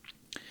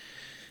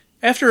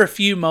 After a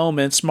few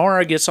moments,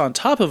 Mara gets on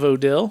top of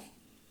Odile,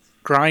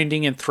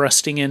 grinding and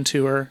thrusting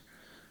into her.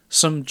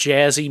 Some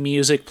jazzy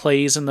music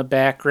plays in the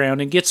background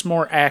and gets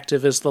more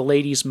active as the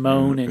ladies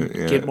moan and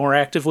get more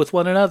active with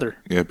one another.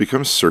 Yeah, it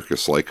becomes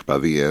circus-like by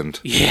the end.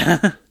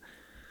 Yeah.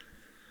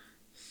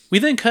 We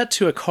then cut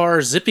to a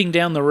car zipping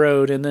down the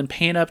road and then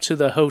pan up to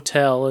the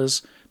hotel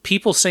as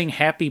people sing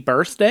Happy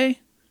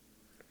Birthday.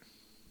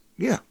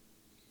 Yeah.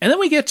 And then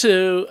we get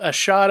to a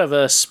shot of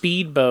a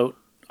speedboat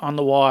on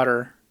the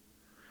water.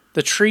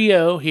 The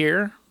trio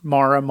here,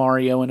 Mara,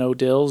 Mario, and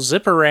Odile,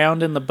 zip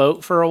around in the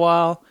boat for a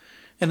while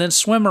and then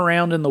swim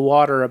around in the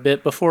water a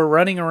bit before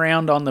running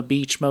around on the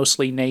beach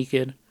mostly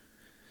naked.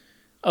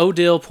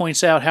 Odile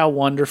points out how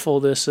wonderful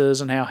this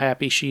is and how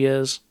happy she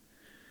is.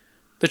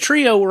 The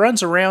trio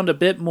runs around a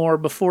bit more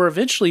before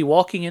eventually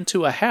walking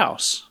into a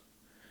house.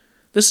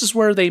 This is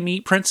where they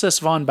meet Princess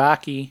von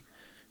Baki,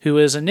 who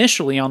is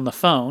initially on the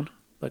phone,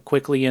 but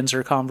quickly ends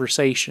her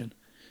conversation.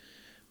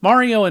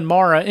 Mario and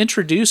Mara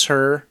introduce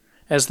her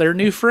as their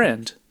new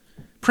friend.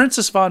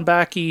 Princess von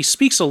Baki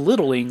speaks a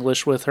little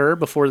English with her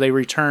before they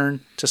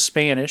return to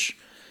Spanish.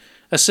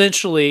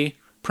 Essentially,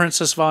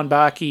 Princess von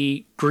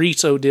Baki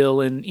greets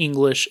Odile in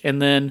English and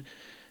then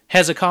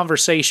has a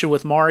conversation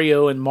with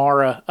Mario and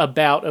Mara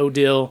about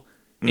Odile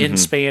in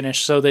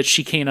Spanish so that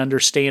she can't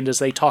understand as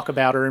they talk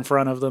about her in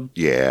front of them.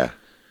 Yeah.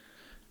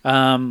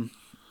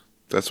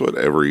 That's what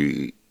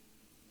every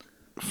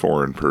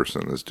foreign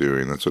person is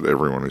doing. That's what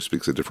everyone who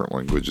speaks a different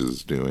language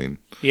is doing.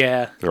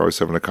 Yeah. They're always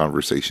having a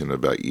conversation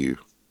about you.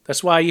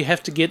 That's why you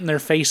have to get in their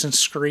face and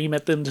scream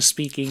at them to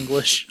speak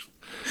English.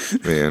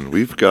 Man,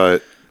 we've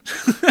got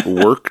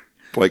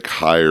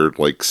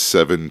hired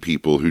 7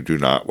 people who do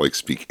not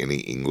speak any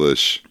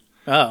English.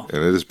 Oh.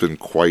 And it has been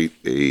quite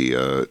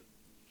a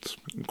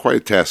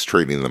task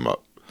training them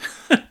up.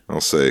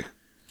 I'll say.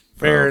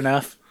 Fair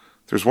enough.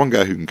 There's one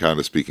guy who can kind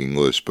of speak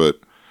English, but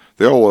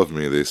they all love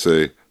me. They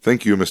say,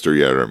 "Thank you, Mr.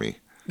 Jeremy."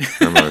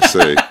 I'm going to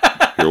say,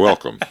 "You're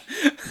welcome."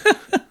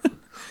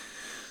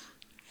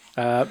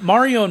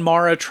 Mario and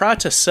Mara try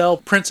to sell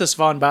Princess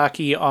Von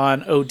Baki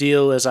on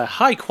Odile as a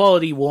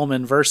high-quality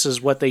woman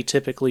versus what they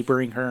typically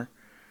bring her.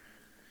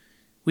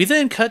 We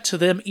then cut to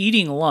them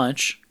eating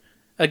lunch,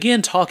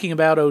 again talking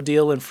about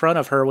Odile in front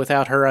of her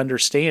without her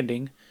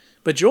understanding,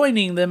 but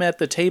joining them at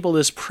the table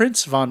is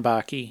Prince Von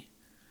Baki.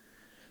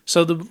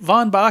 So the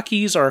Von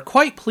Bakis are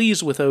quite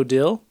pleased with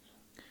Odile.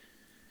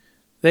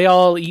 They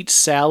all eat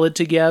salad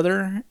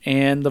together,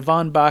 and the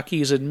Von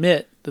Bakis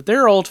admit that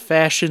they're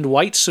old-fashioned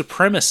white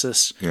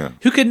supremacists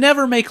who could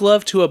never make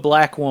love to a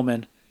black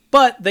woman,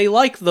 but they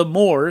like the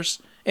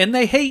Moors, and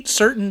they hate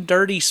certain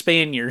dirty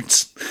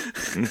Spaniards.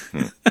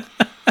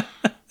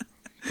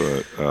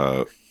 But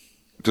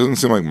it doesn't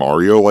seem like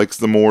Mario likes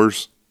the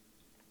Moors.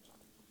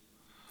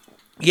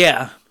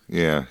 Yeah.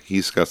 Yeah,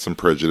 he's got some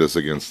prejudice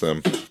against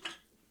them.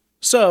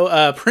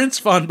 So, Prince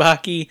Von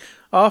Baki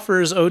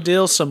offers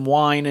Odile some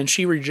wine, and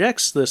she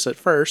rejects this at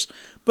first,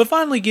 but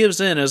finally gives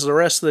in as the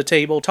rest of the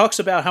table talks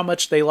about how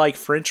much they like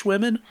French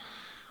women.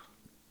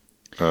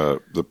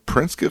 The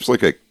prince gives I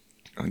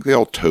think they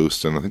all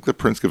toast, and I think the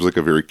prince gives a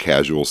very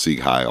casual Sieg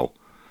Heil.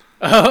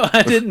 Oh,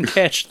 I didn't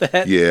catch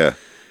that. Yeah.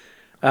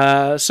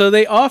 So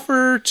they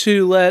offer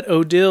to let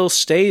Odile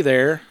stay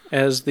there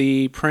as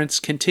the prince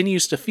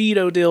continues to feed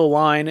Odile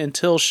wine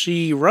until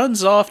she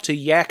runs off to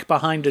yak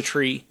behind a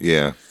tree.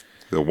 Yeah.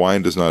 The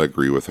wine does not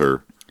agree with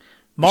her.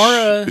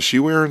 Mara... Is she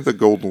wearing the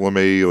gold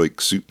lame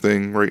suit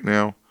thing right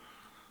now?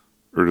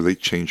 Or do they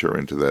change her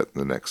into that in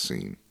the next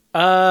scene?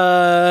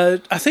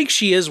 I think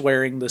she is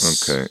wearing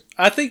this. Okay.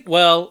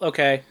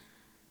 Okay.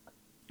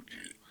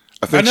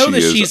 I know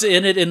that she's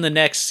in it in the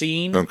next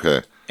scene.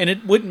 Okay. And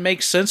it wouldn't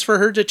make sense for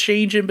her to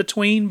change in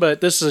between,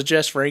 but this is a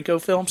Jess Franco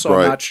film, so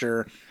I'm not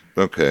sure.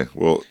 Okay.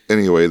 Well,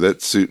 anyway,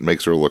 that suit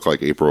makes her look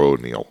like April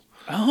O'Neil.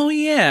 Oh,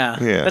 yeah.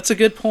 That's a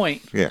good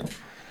point. Yeah.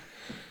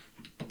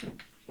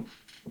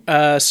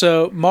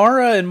 So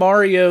Mara and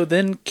Mario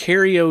then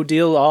carry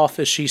Odile off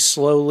as she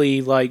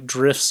slowly,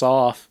 drifts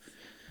off.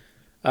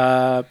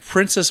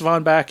 Princess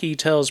Von Baki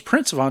tells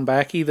Prince Von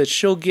Baki that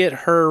she'll get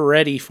her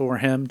ready for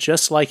him,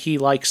 just like he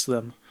likes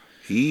them.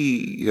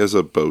 He has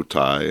a bow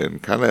tie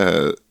and kind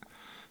of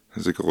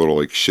has a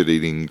little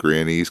shit-eating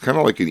granny. He's kind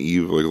of like an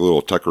evil, a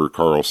little Tucker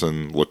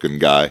Carlson looking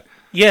guy.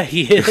 Yeah,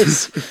 he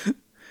is.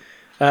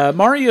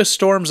 Mario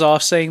storms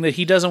off saying that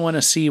he doesn't want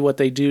to see what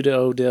they do to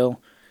Odile.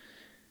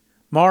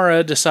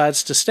 Mara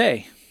decides to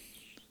stay.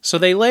 So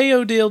they lay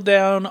Odile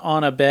down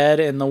on a bed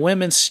and the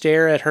women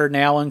stare at her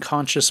now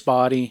unconscious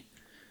body.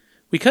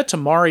 We cut to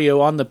Mario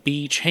on the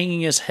beach,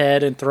 hanging his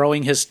head and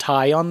throwing his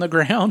tie on the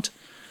ground.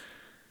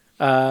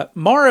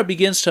 Mara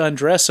begins to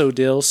undress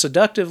Odile,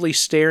 seductively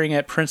staring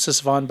at Princess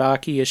Von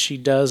Baki as she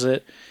does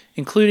it,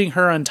 including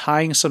her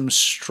untying some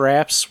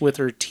straps with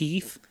her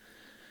teeth.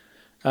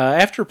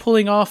 After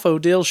pulling off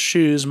Odile's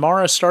shoes,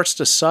 Mara starts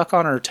to suck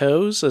on her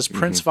toes as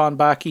Prince Von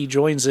Baki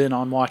joins in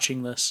on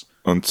watching this.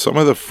 On some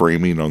of the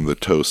framing on the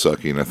toe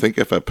sucking, I think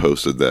if I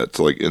posted that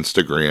to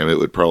Instagram, it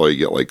would probably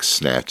get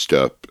snatched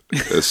up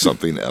as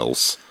something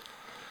else.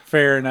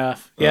 Fair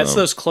enough. Yeah, it's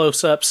those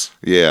close-ups.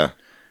 Yeah.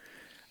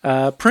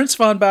 Prince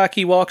Von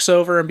Baki walks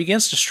over and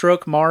begins to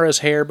stroke Mara's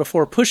hair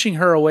before pushing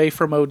her away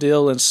from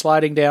Odile and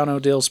sliding down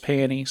Odile's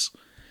panties.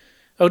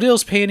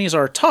 Odile's panties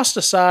are tossed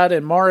aside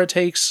and Mara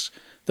takes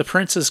the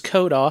prince's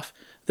coat off,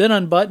 then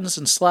unbuttons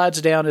and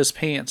slides down his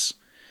pants.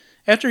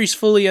 After he's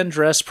fully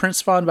undressed,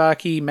 Prince Von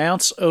Baki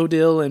mounts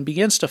Odile and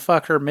begins to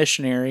fuck her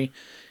missionary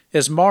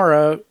as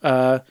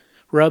Mara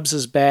rubs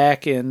his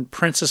back and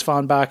Princess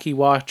Von Baki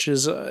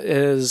watches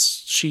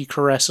as she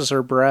caresses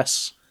her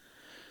breasts.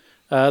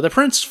 The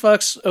prince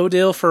fucks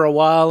Odile for a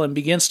while and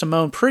begins to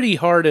moan pretty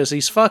hard as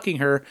he's fucking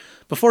her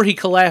before he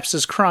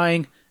collapses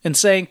crying and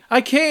saying, "I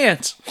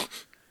can't!"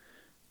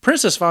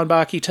 Princess Von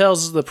Baki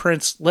tells the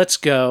prince, "Let's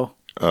go."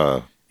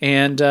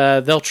 And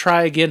they'll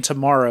try again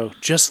tomorrow,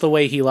 just the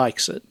way he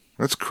likes it.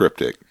 That's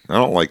cryptic. I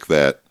don't like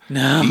that.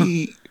 No.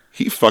 He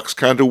fucks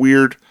kind of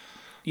weird.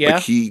 Yeah.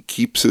 He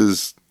keeps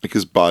his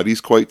body's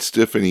quite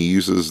stiff and he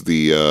uses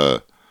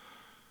the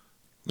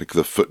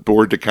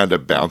footboard to kind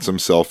of bounce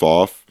himself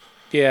off.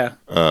 Yeah.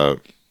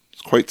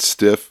 It's quite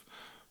stiff.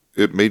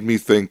 It made me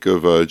think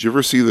of, did you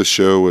ever see the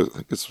show, I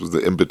think this was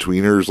the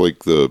In-Betweeners,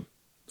 the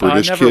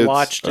British kids? I never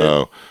watched it.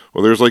 Oh.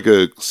 Well, there's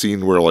a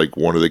scene where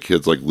one of the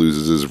kids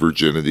loses his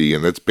virginity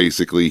and that's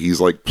basically he's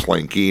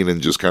planking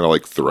and just kind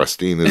of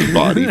thrusting his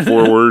body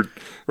forward.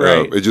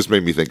 Right. It just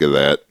made me think of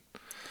that.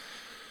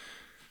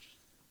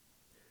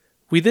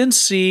 We then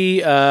see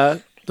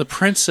the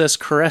princess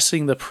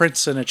caressing the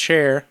prince in a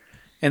chair,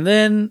 and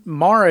then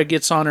Mara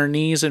gets on her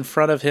knees in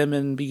front of him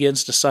and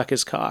begins to suck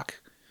his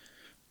cock.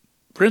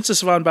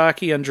 Princess Von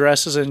Baki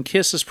undresses and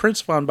kisses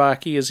Prince Von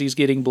Baki as he's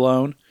getting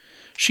blown.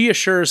 She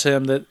assures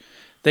him that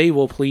they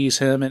will please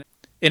him and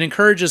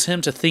encourages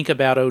him to think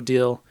about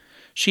Odile.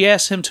 She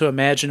asks him to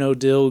imagine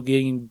Odile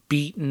getting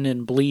beaten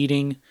and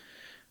bleeding.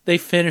 They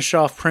finish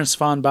off Prince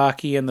Von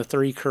Baki and the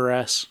three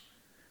caress.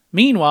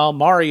 Meanwhile,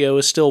 Mario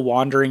is still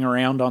wandering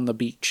around on the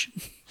beach.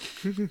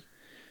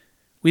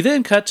 We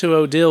then cut to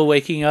Odile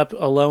waking up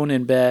alone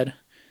in bed.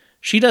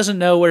 She doesn't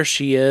know where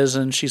she is,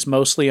 and she's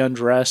mostly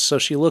undressed, so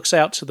she looks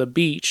out to the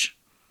beach.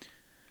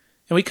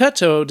 And we cut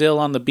to Odile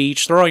on the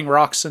beach, throwing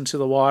rocks into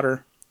the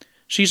water.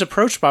 She's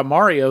approached by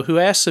Mario, who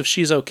asks if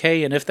she's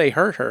okay and if they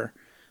hurt her.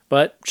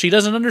 But she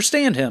doesn't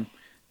understand him,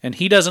 and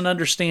he doesn't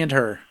understand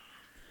her.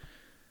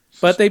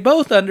 But they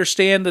both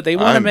understand that they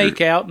want to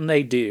make out, and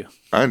they do.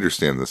 I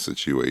understand the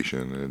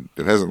situation, and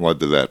it hasn't led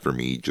to that for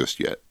me just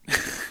yet.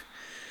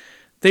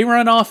 They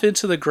run off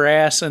into the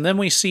grass, and then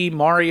we see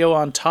Mario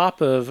on top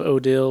of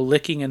Odile,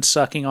 licking and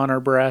sucking on her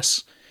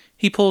breasts.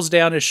 He pulls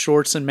down his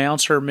shorts and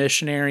mounts her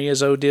missionary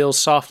as Odile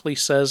softly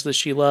says that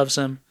she loves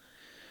him.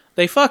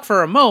 They fuck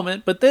for a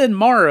moment, but then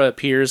Mara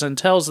appears and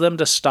tells them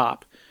to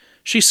stop.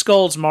 She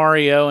scolds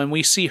Mario, and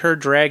we see her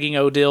dragging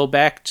Odile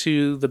back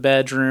to the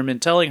bedroom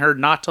and telling her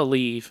not to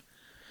leave.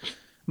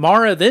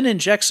 Mara then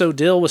injects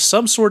Odile with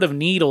some sort of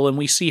needle, and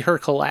we see her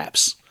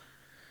collapse.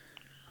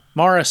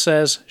 Mara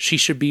says she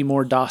should be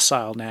more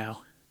docile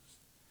now.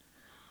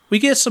 We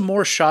get some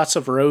more shots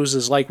of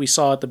roses like we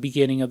saw at the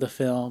beginning of the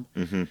film.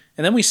 Mm-hmm.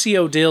 And then we see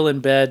Odile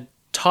in bed,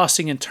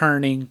 tossing and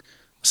turning,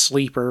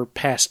 asleep or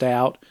passed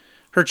out.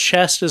 Her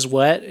chest is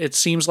wet. It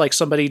seems like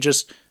somebody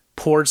just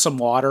poured some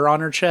water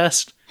on her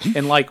chest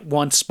in like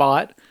one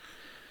spot.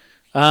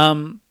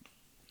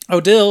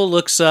 Odile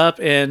looks up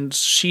and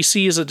she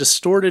sees a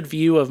distorted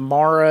view of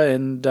Mara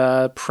and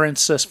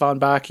Princess Von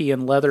Baki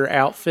in leather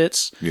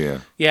outfits.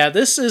 Yeah,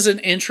 this is an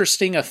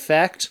interesting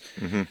effect.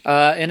 Mm-hmm.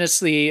 And it's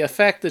the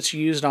effect that's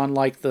used on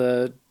like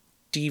the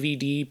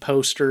DVD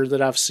poster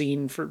that I've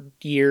seen for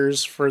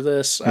years for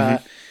this.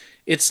 Mm-hmm.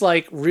 It's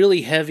like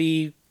really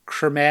heavy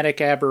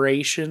chromatic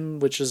aberration,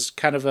 which is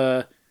kind of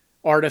a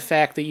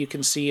artifact that you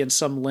can see in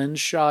some lens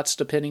shots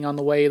depending on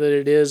the way that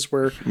it is,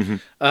 where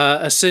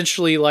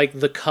essentially like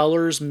the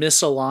colors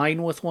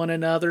misalign with one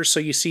another, so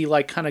you see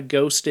like kind of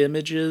ghost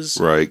images,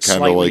 right?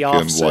 Kind of like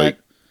offset.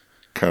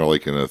 Kind of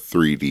like in a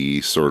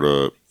 3D sort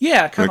of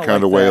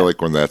kind of way,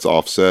 like when that's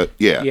offset.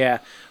 Yeah.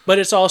 But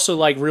it's also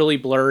like really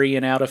blurry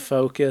and out of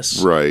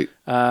focus. Right.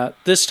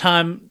 This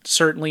time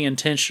certainly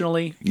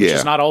intentionally, which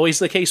is not always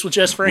the case with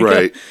Jess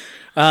Franco.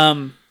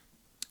 Right.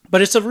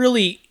 But it's a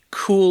really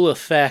cool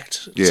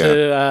effect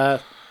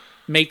to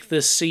make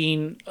this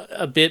scene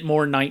a bit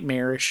more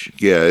nightmarish.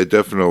 Yeah, it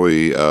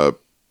definitely it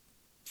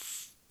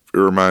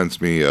reminds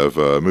me of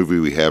a movie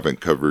we haven't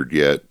covered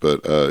yet,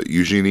 but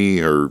Eugenie,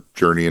 her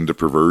Journey into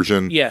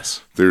Perversion.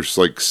 Yes. There's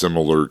like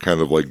similar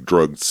kind of like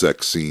drugged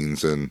sex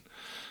scenes, and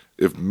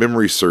if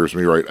memory serves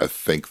me right, I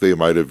think they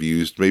might have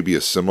used maybe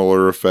a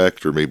similar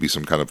effect or maybe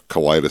some kind of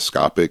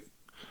kaleidoscopic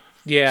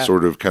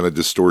sort of kind of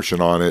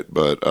distortion on it,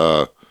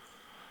 but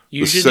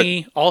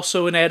Eugenie,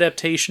 also an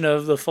adaptation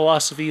of the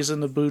philosophies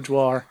in the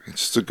boudoir. It's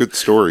just a good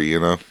story,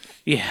 you know?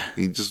 Yeah.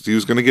 He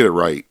was going to get it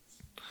right.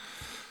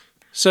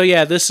 So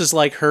yeah, this is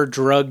like her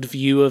drugged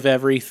view of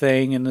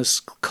everything and this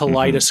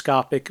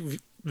kaleidoscopic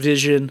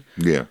vision.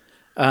 Yeah.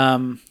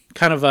 Kind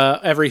of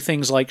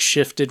everything's like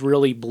shifted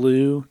really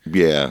blue.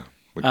 Yeah.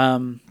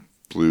 Like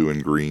blue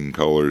and green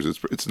colors.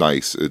 It's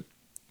nice. It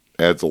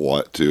adds a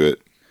lot to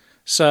it.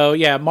 So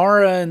yeah,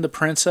 Mara and the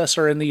princess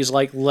are in these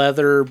like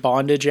leather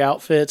bondage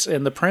outfits,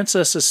 and the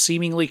princess is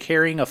seemingly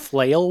carrying a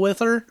flail with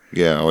her.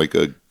 Yeah, like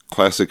a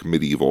classic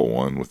medieval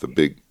one with a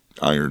big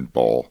iron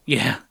ball.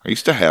 Yeah. I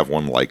used to have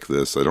one like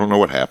this. I don't know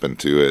what happened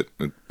to it.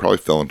 It probably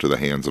fell into the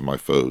hands of my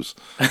foes.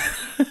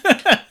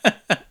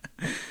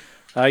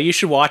 You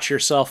should watch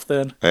yourself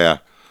then. Yeah.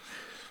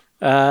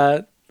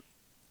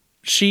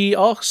 She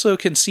also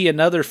can see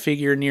another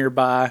figure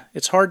nearby.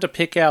 It's hard to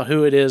pick out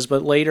who it is,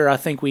 but later I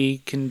think we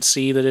can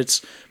see that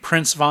it's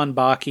Prince Von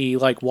Baki,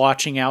 like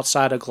watching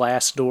outside a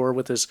glass door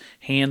with his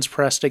hands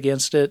pressed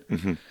against it.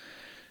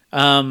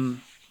 Mm-hmm.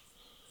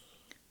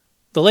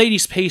 The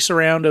ladies pace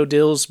around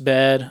Odile's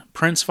bed.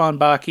 Prince Von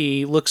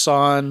Baki looks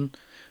on.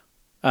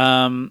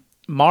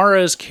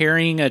 Mara's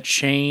carrying a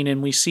chain,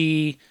 and we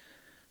see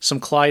some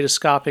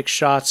kaleidoscopic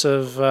shots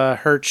of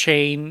her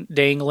chain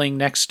dangling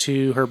next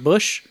to her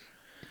bush.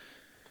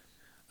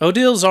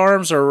 Odile's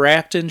arms are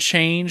wrapped in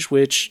chains,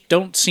 which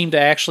don't seem to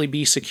actually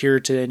be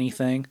secured to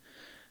anything.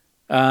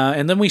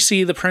 And then we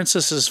see the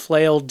princess's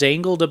flail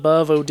dangled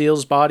above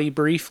Odile's body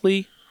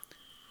briefly,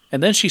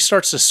 and then she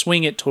starts to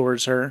swing it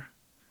towards her.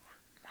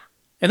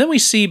 And then we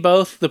see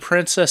both the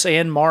princess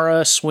and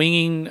Mara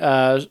swinging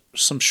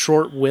some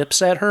short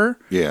whips at her.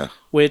 Yeah.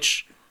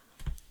 Which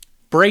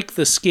break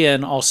the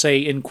skin, I'll say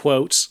in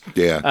quotes.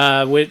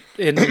 Yeah.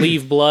 And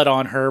leave blood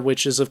on her,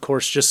 which is, of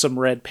course, just some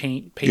red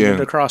paint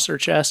painted across her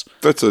chest.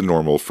 That's a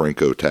normal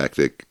Franco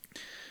tactic.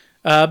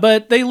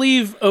 But they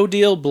leave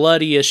Odile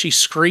bloody as she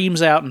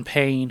screams out in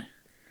pain.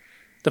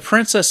 The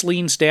princess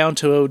leans down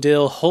to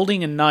Odile,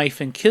 holding a knife,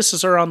 and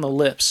kisses her on the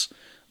lips.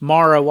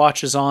 Mara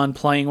watches on,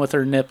 playing with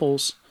her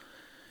nipples.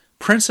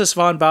 Princess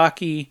Von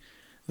Baki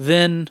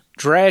then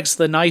drags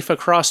the knife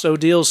across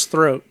Odile's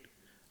throat.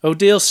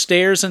 Odile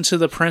stares into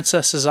the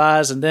princess's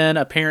eyes and then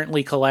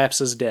apparently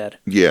collapses dead.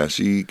 Yeah,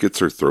 she gets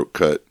her throat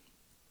cut.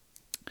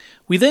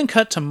 We then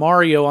cut to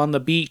Mario on the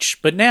beach,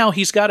 but now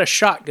he's got a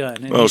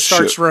shotgun and he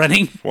starts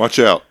running. Watch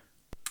out.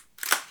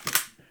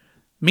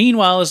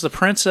 Meanwhile, as the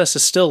princess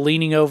is still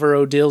leaning over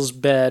Odil's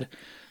bed,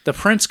 the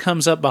prince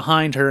comes up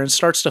behind her and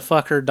starts to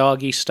fuck her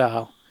doggy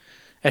style.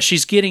 As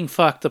she's getting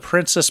fucked, the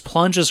princess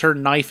plunges her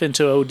knife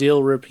into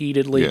Odile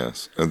repeatedly.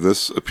 Yes, and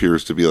this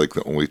appears to be like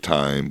the only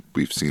time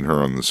we've seen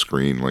her on the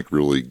screen, like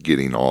really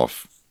getting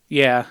off.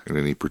 Yeah. In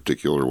any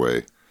particular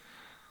way.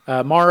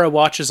 Mara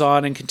watches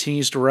on and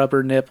continues to rub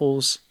her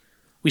nipples.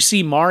 We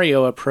see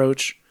Mario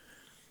approach,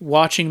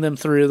 watching them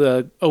through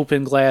the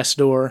open glass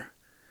door.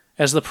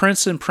 As the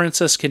prince and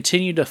princess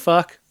continue to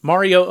fuck,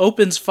 Mario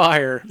opens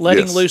fire,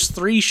 letting loose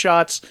 3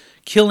 shots,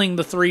 killing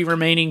the 3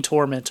 remaining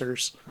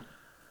tormentors.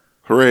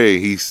 Hooray,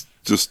 he's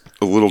just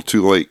a little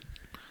too late.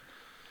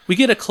 We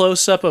get a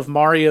close-up of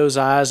Mario's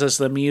eyes as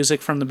the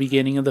music from the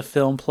beginning of the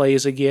film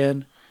plays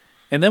again.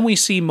 And then we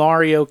see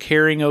Mario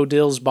carrying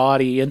Odile's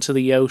body into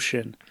the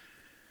ocean.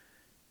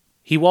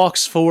 He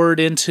walks forward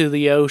into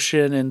the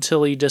ocean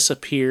until he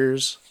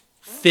disappears.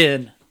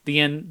 Finn, the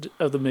end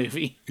of the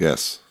movie.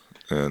 Yes,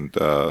 and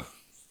that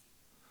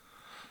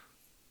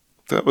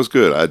was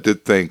good. I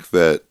did think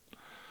that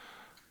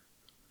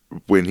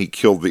when he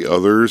killed the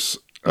others,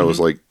 I was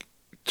like,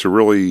 to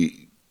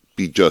really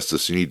be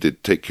justice, you need to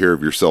take care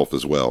of yourself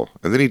as well.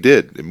 And then he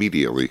did,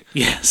 immediately.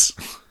 Yes.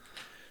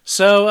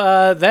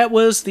 So, that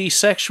was the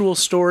sexual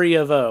story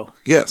of O.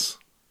 Yes.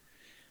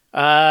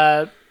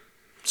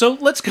 So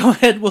let's go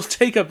ahead, we'll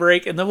take a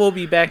break, and then we'll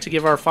be back to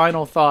give our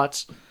final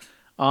thoughts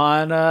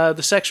on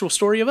the sexual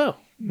story of O.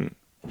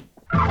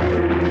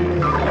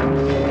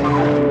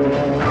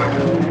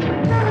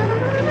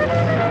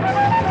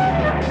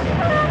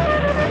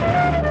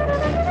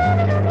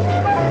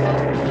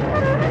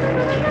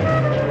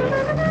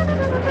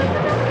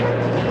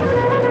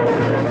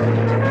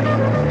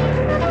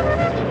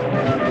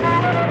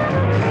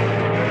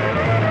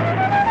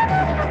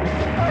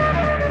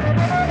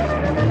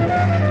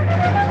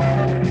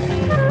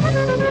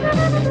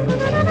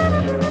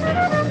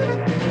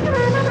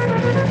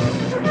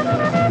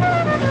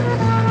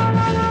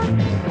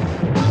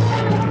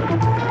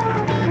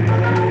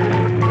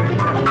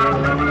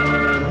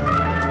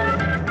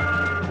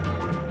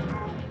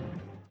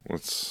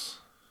 Let's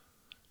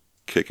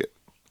kick it.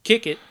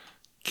 Kick it.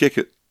 Kick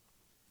it.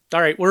 All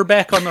right, we're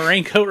back on the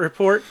Raincoat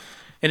Report,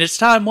 and it's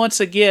time once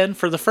again,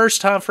 for the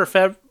first time for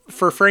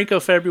Franco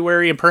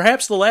February, and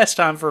perhaps the last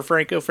time for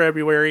Franco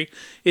February,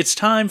 it's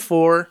time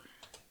for...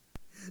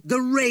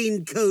 the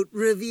Raincoat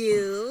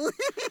Review.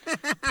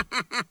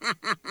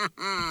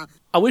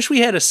 I wish we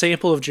had a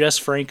sample of Jess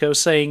Franco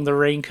saying the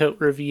Raincoat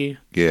Review.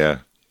 Yeah.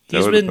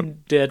 He's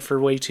been dead for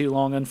way too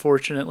long,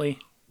 unfortunately.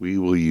 We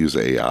will use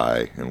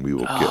AI, and we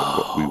will get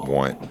what we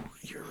want.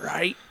 You're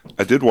right.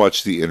 I did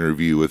watch the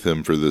interview with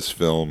him for this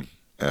film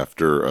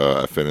after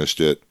I finished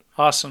it.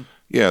 Awesome.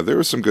 Yeah, there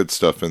was some good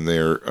stuff in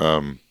there.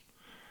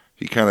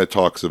 He kind of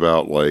talks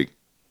about, like,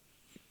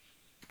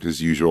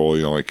 his usual,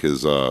 like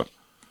his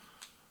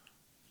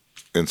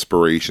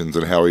inspirations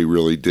and how he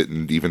really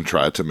didn't even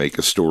try to make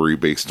a story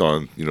based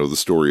on, the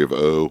story of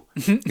O.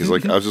 He's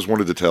like, I just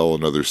wanted to tell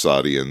another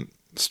Sadian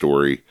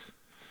story.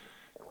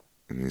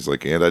 And he's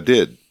like, and I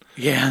did.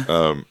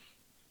 Yeah.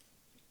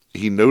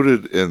 He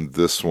noted in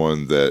this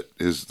one that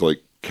his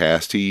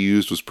cast he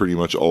used was pretty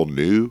much all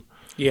new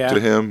to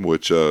him,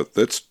 which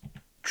that's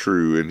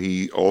true. And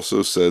he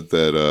also said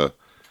that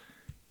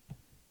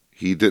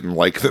he didn't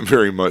like them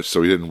very much,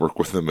 so he didn't work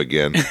with them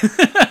again.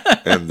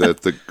 And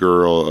that the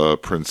girl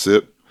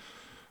Princip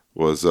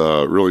was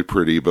really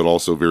pretty, but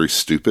also very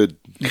stupid.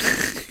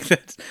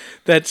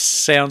 That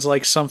sounds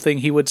like something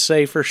he would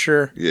say for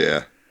sure.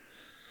 Yeah.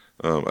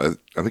 I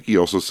think he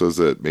also says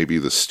that maybe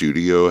the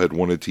studio had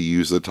wanted to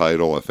use the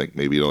title. I think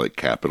maybe to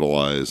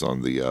capitalize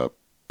on the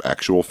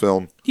actual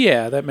film.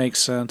 Yeah, that makes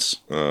sense.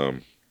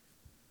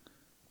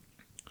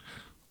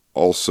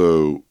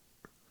 Also,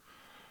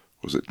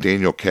 was it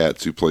Daniel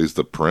Katz who plays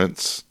the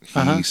prince?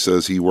 He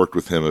says he worked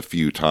with him a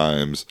few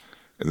times,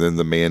 and then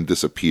the man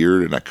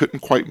disappeared, and I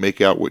couldn't quite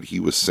make out what he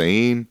was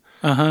saying.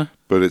 But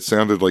it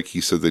sounded like he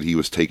said that he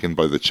was taken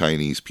by the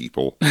Chinese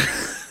people.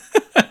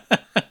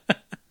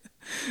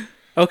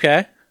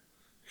 Okay.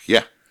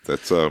 Yeah,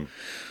 that's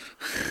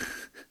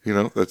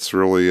that's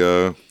really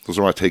those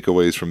are my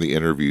takeaways from the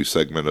interview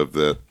segment of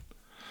that.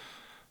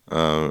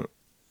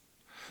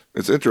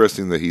 It's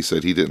interesting that he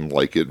said he didn't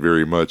like it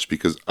very much,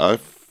 because I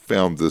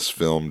found this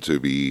film to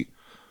be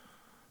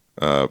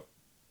one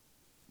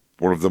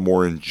of the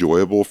more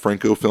enjoyable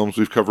Franco films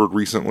we've covered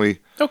recently.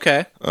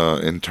 Okay.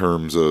 In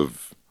terms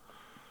of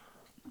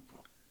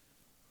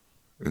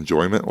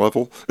enjoyment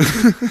level.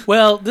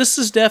 Well, this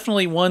is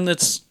definitely one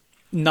that's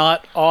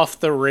not off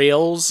the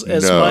rails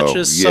as much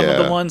as some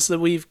of the ones that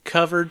we've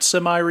covered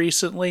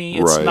semi-recently.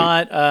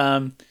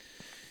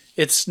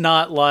 It's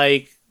not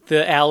like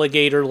the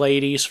Alligator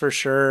Ladies, for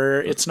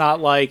sure. It's not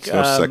like...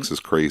 Sex is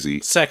Crazy.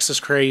 Sex is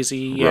Crazy,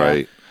 yeah.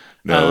 Right.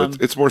 No,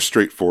 it's more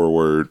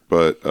straightforward,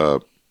 but I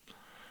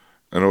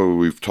know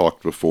we've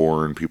talked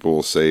before, and people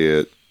will say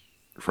it,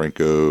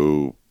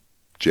 Franco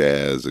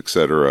jazz,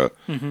 etc.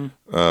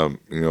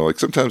 Like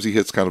sometimes he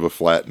hits kind of a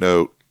flat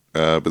note,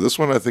 but this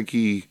one I think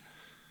he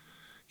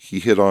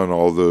hit on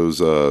all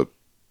those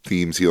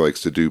themes he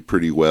likes to do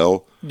pretty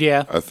well.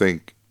 Yeah. I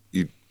think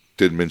you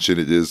did mention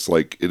it is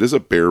a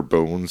bare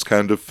bones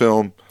kind of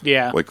film.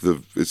 Yeah.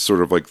 It's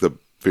sort of like the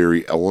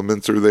very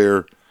elements are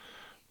there,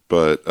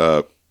 but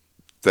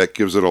that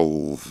gives it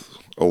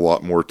a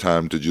lot more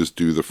time to just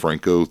do the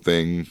Franco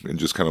thing and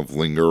just kind of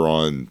linger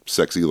on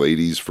sexy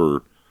ladies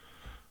for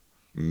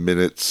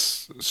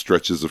minutes,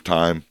 stretches of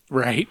time.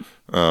 Right.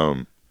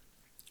 It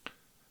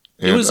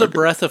was a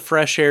breath of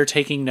fresh air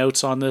taking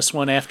notes on this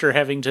one after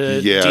having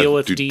to deal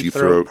with Deep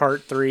Throat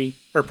Part 3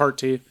 or Part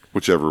 2.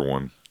 Whichever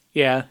one.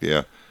 Yeah.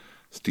 Yeah.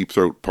 It's Deep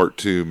Throat Part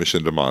 2,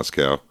 Mission to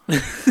Moscow.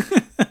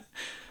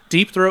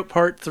 Deep Throat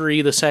Part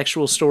 3, The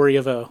Sexual Story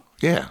of O.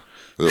 Yeah.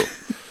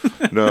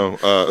 No.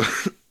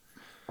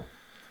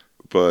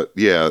 But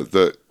yeah,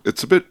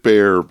 it's a bit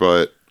bare,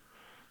 but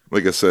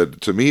like I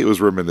said, to me it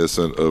was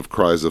reminiscent of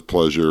Cries of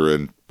Pleasure,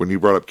 and when you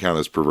brought up Count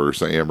as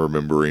Perverse, I am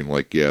remembering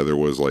there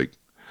was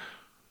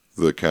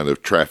the kind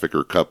of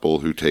trafficker couple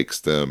who takes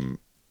them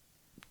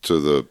to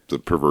the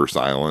perverse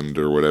island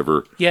or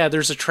whatever. Yeah,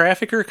 there's a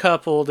trafficker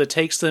couple that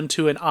takes them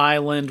to an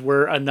island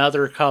where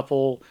another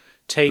couple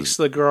takes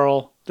the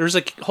girl. There's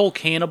a whole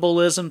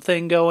cannibalism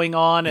thing going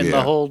on and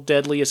the whole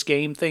Deadliest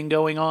Game thing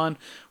going on,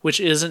 which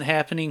isn't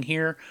happening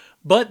here.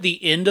 But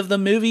the end of the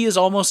movie is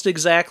almost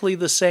exactly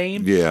the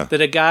same. Yeah.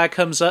 That a guy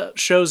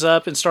shows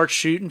up and starts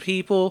shooting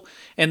people,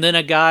 and then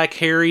a guy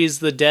carries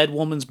the dead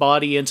woman's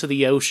body into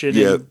the ocean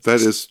and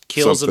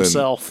kills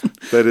himself.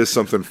 That is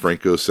something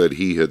Franco said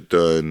he had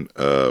done,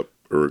 or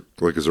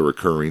as a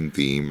recurring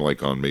theme,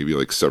 on maybe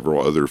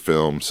several other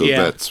films. So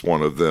that's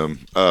one of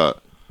them.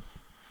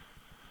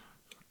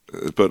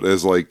 But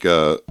as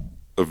a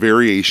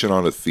variation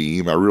on a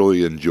theme, I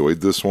really enjoyed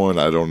this one.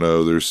 I don't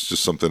know. There's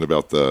just something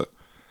about the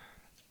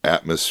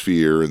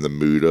atmosphere and the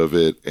mood of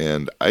it,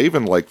 and I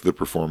even liked the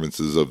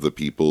performances of the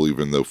people,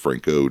 even though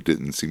Franco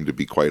didn't seem to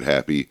be quite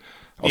happy.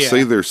 I'll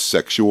say their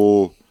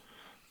sexual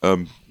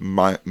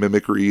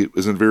mimicry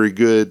isn't very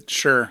good.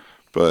 Sure.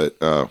 But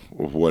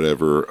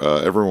whatever.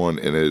 Everyone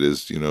in it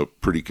is,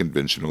 pretty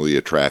conventionally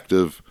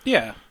attractive.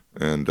 Yeah.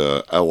 And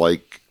I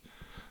like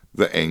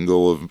the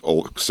angle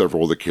of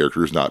several of the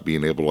characters not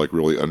being able to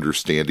really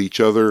understand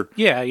each other.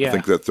 Yeah, yeah. I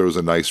think that throws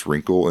a nice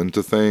wrinkle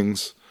into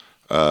things.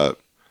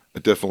 I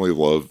definitely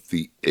love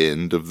the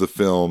end of the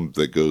film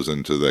that goes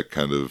into that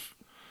kind of,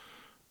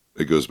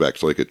 it goes back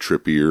to a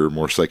trippier,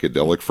 more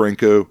psychedelic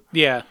Franco.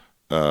 Yeah.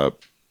 I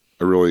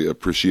really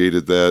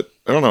appreciated that.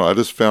 I don't know. I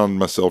just found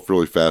myself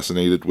really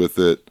fascinated with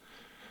it.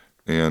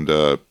 And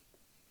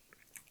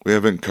we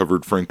haven't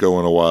covered Franco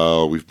in a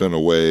while. We've been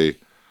away.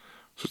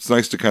 So it's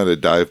nice to kind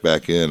of dive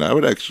back in. I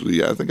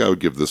think I would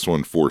give this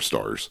one 4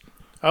 stars.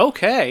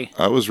 Okay.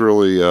 I was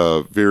really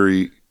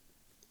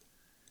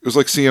it was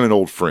like seeing an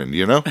old friend,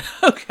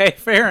 Okay,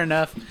 fair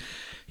enough.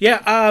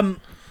 Yeah,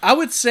 I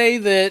would say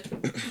that,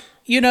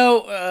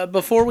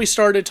 before we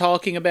started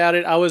talking about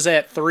it, I was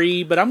at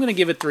 3, but I'm going to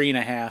give it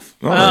 3.5.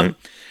 All right.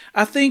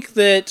 I think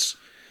that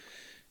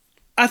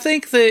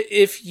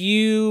if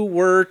you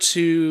were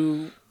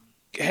to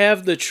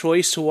have the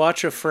choice to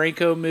watch a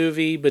Franco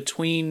movie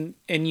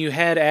and you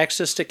had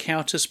access to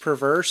Count as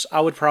Perverse, I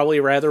would probably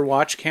rather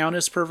watch Count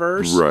as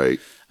Perverse. Right.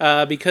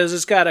 Because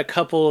it's got a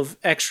couple of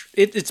extra...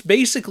 It's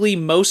basically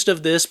most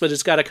of this, but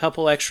it's got a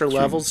couple extra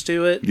levels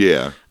to it.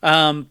 Yeah.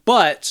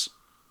 But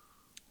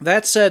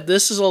that said,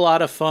 this is a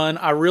lot of fun.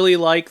 I really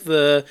like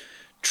the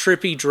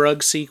trippy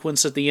drug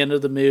sequence at the end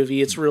of the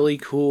movie. It's really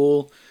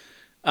cool.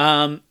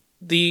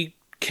 The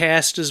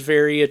cast is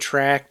very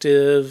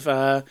attractive.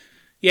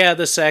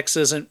 The sex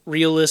isn't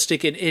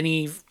realistic in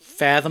any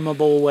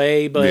fathomable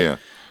way, but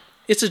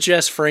it's a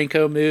Jess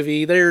Franco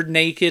movie. They're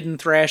naked and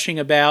thrashing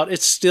about.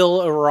 It's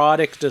still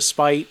erotic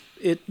despite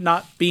it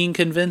not being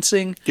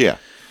convincing. Yeah.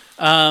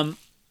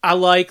 I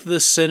like the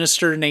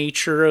sinister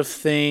nature of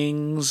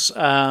things.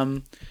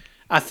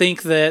 I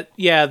think that,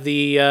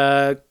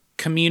 the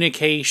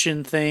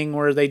communication thing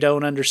where they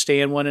don't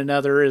understand one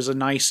another is a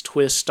nice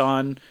twist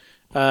on,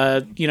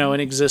 an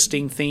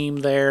existing theme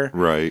there.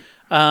 Right.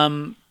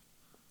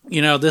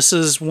 This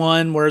is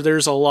one where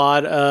there's a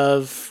lot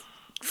of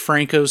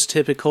Franco's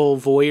typical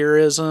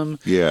voyeurism.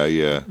 Yeah,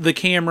 yeah. The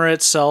camera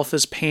itself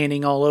is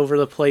panning all over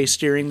the place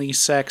during these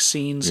sex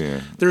scenes. Yeah.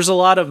 There's a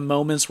lot of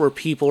moments where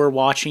people are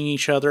watching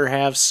each other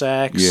have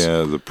sex.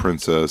 Yeah, the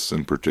princess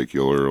in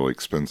particular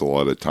spends a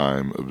lot of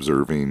time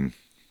observing.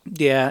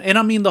 Yeah, and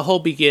I mean the whole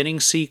beginning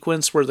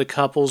sequence where the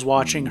couple's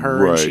watching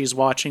her and she's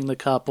watching the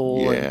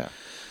couple. Yeah.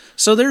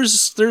 So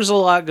there's a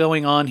lot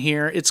going on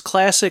here. It's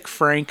classic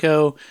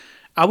Franco.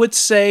 I would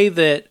say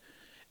that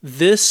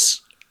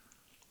this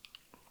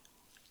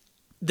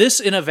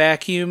in a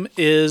vacuum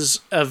is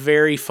a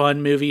very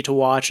fun movie to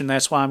watch, and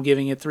that's why I'm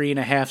giving it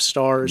 3.5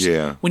 stars.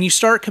 Yeah. When you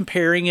start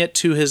comparing it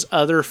to his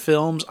other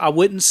films, I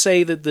wouldn't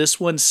say that this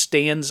one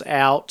stands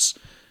out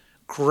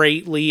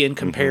greatly in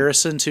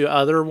comparison to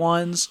other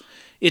ones.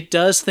 it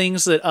does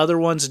things that other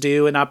ones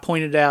do, and I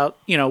pointed out,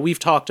 we've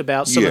talked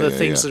about some of the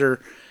things that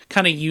are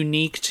kind of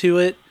unique to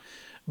it,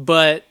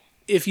 but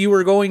if you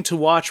were going to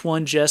watch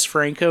one Jess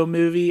Franco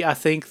movie, I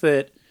think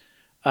that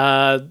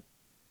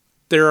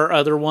there are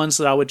other ones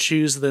that I would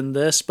choose than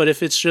this, but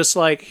if it's just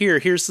like,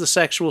 here's the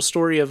sexual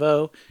story of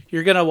O,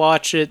 you're going to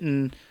watch it,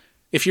 and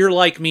if you're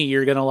like me,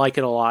 you're going to like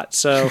it a lot,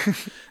 so...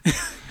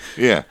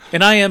 Yeah.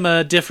 And I am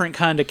a different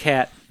kind of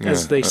cat,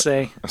 as they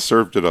say. I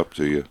served it up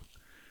to you.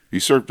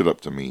 You served it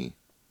up to me.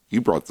 You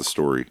brought the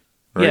story,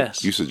 right?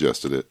 Yes. You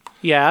suggested it.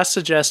 Yeah, I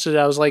suggested it.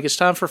 I was like, it's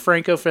time for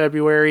Franco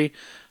February.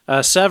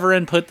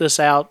 Severin put this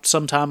out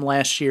sometime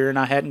last year, and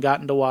I hadn't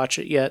gotten to watch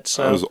it yet.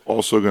 So I was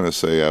also going to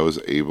say I was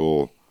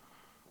able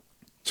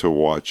to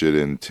watch it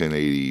in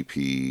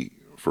 1080p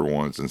for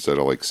once instead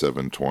of like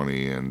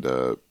 720, and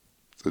the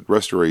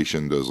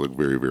restoration does look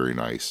very, very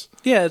nice.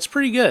 Yeah, it's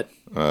pretty good.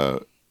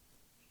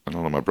 I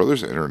don't know. My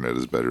brother's internet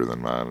is better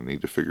than mine. I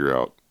need to figure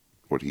out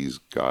what he's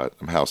got.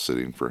 I'm house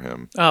sitting for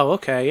him. Oh,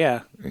 okay,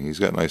 yeah. And he's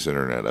got nice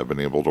internet. I've been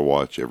able to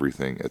watch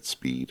everything at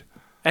speed.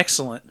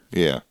 Excellent.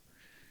 Yeah.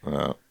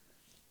 But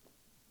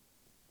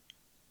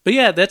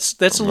yeah, that's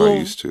I'm a little... not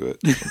used to it.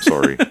 I'm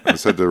sorry. I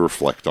just had to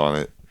reflect on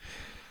it.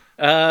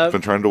 I've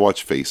been trying to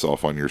watch Face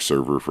Off on your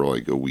server for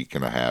like a week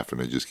and a half, and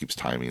it just keeps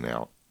timing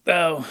out.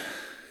 Oh.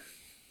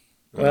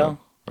 Well...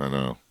 I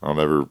know.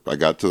 I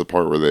got to the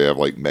part where they have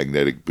like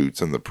magnetic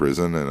boots in the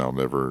prison, and I'll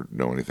never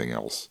know anything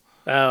else.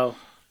 Oh.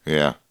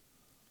 Yeah.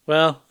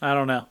 Well, I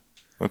don't know.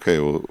 Okay,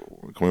 well,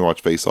 can we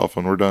watch Face Off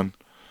when we're done?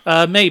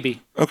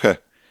 Maybe. Okay.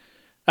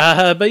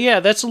 But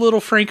yeah, that's a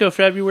little Franco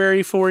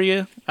February for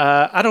you.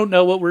 I don't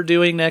know what we're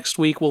doing next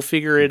week. We'll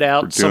figure it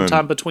out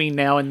sometime between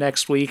now and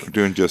next week. We're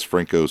doing just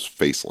Franco's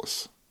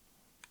Faceless.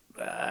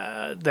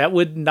 That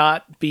would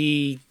not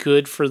be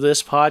good for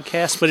this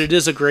podcast, but it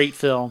is a great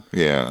film.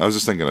 Yeah, I was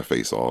just thinking of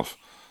Face Off.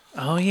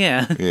 Oh,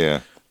 yeah.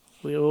 Yeah.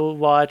 We'll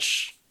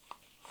watch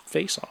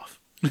Face Off.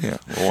 Yeah,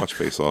 we'll watch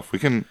Face Off. We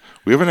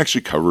haven't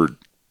actually covered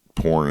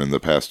porn in the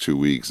past 2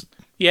 weeks.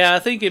 Yeah, I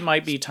think it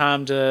might be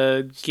time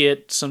to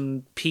get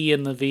some P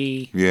in the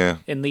V. Yeah.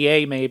 In the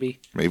A, maybe.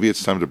 Maybe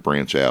it's time to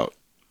branch out.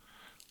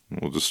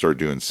 We'll just start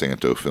doing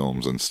Santo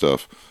films and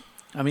stuff.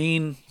 I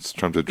mean, it's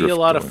time to be a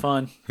lot of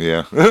fun.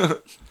 Yeah.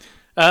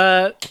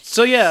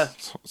 So yeah.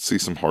 See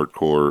some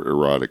hardcore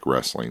erotic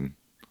wrestling.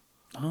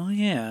 Oh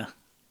yeah.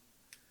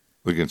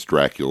 Against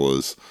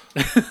Draculas.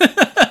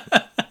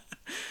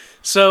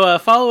 So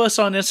follow us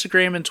on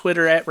Instagram and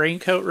Twitter at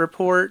Raincoat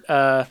Report.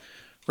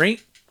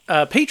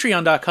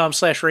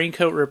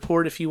 Patreon.com/Raincoat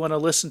Report if you want to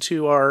listen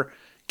to our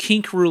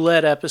Kink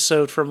Roulette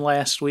episode from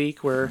last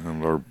week.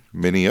 And our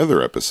many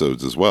other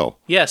episodes as well.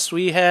 Yes,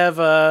 we have...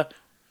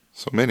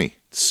 so many.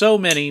 So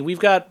many. We've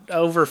got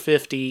over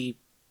 50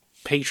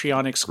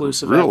 Patreon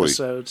exclusive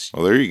episodes.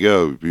 Well, there you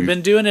go. We've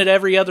been doing it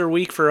every other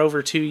week for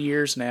over 2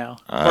 years now.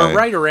 Or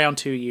right around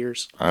 2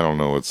 years. I don't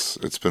know. It's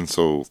been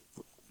so...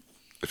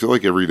 I feel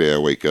like every day I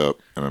wake up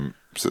and I'm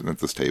sitting at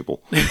this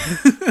table.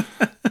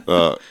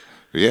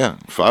 Yeah,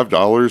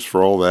 $5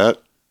 for all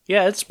that.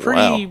 Yeah, it's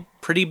pretty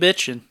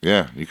bitchin'.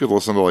 Yeah, you could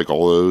listen to like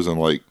all those in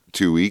like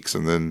 2 weeks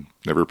and then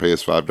never pay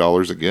us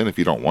 $5 again if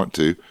you don't want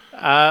to.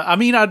 I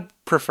mean, I'd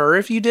prefer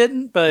if you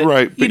didn't, but,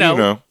 right, but you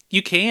know.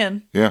 You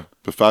can. Yeah,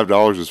 but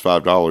 $5 is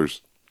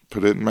 $5.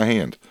 Put it in my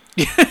hand.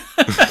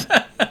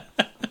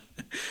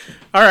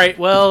 All right,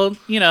 well,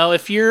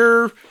 if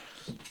you're...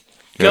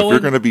 if you're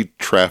going to be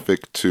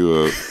trafficked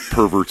to a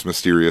pervert's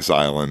mysterious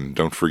island,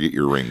 don't forget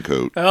your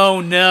raincoat.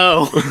 Oh,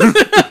 no.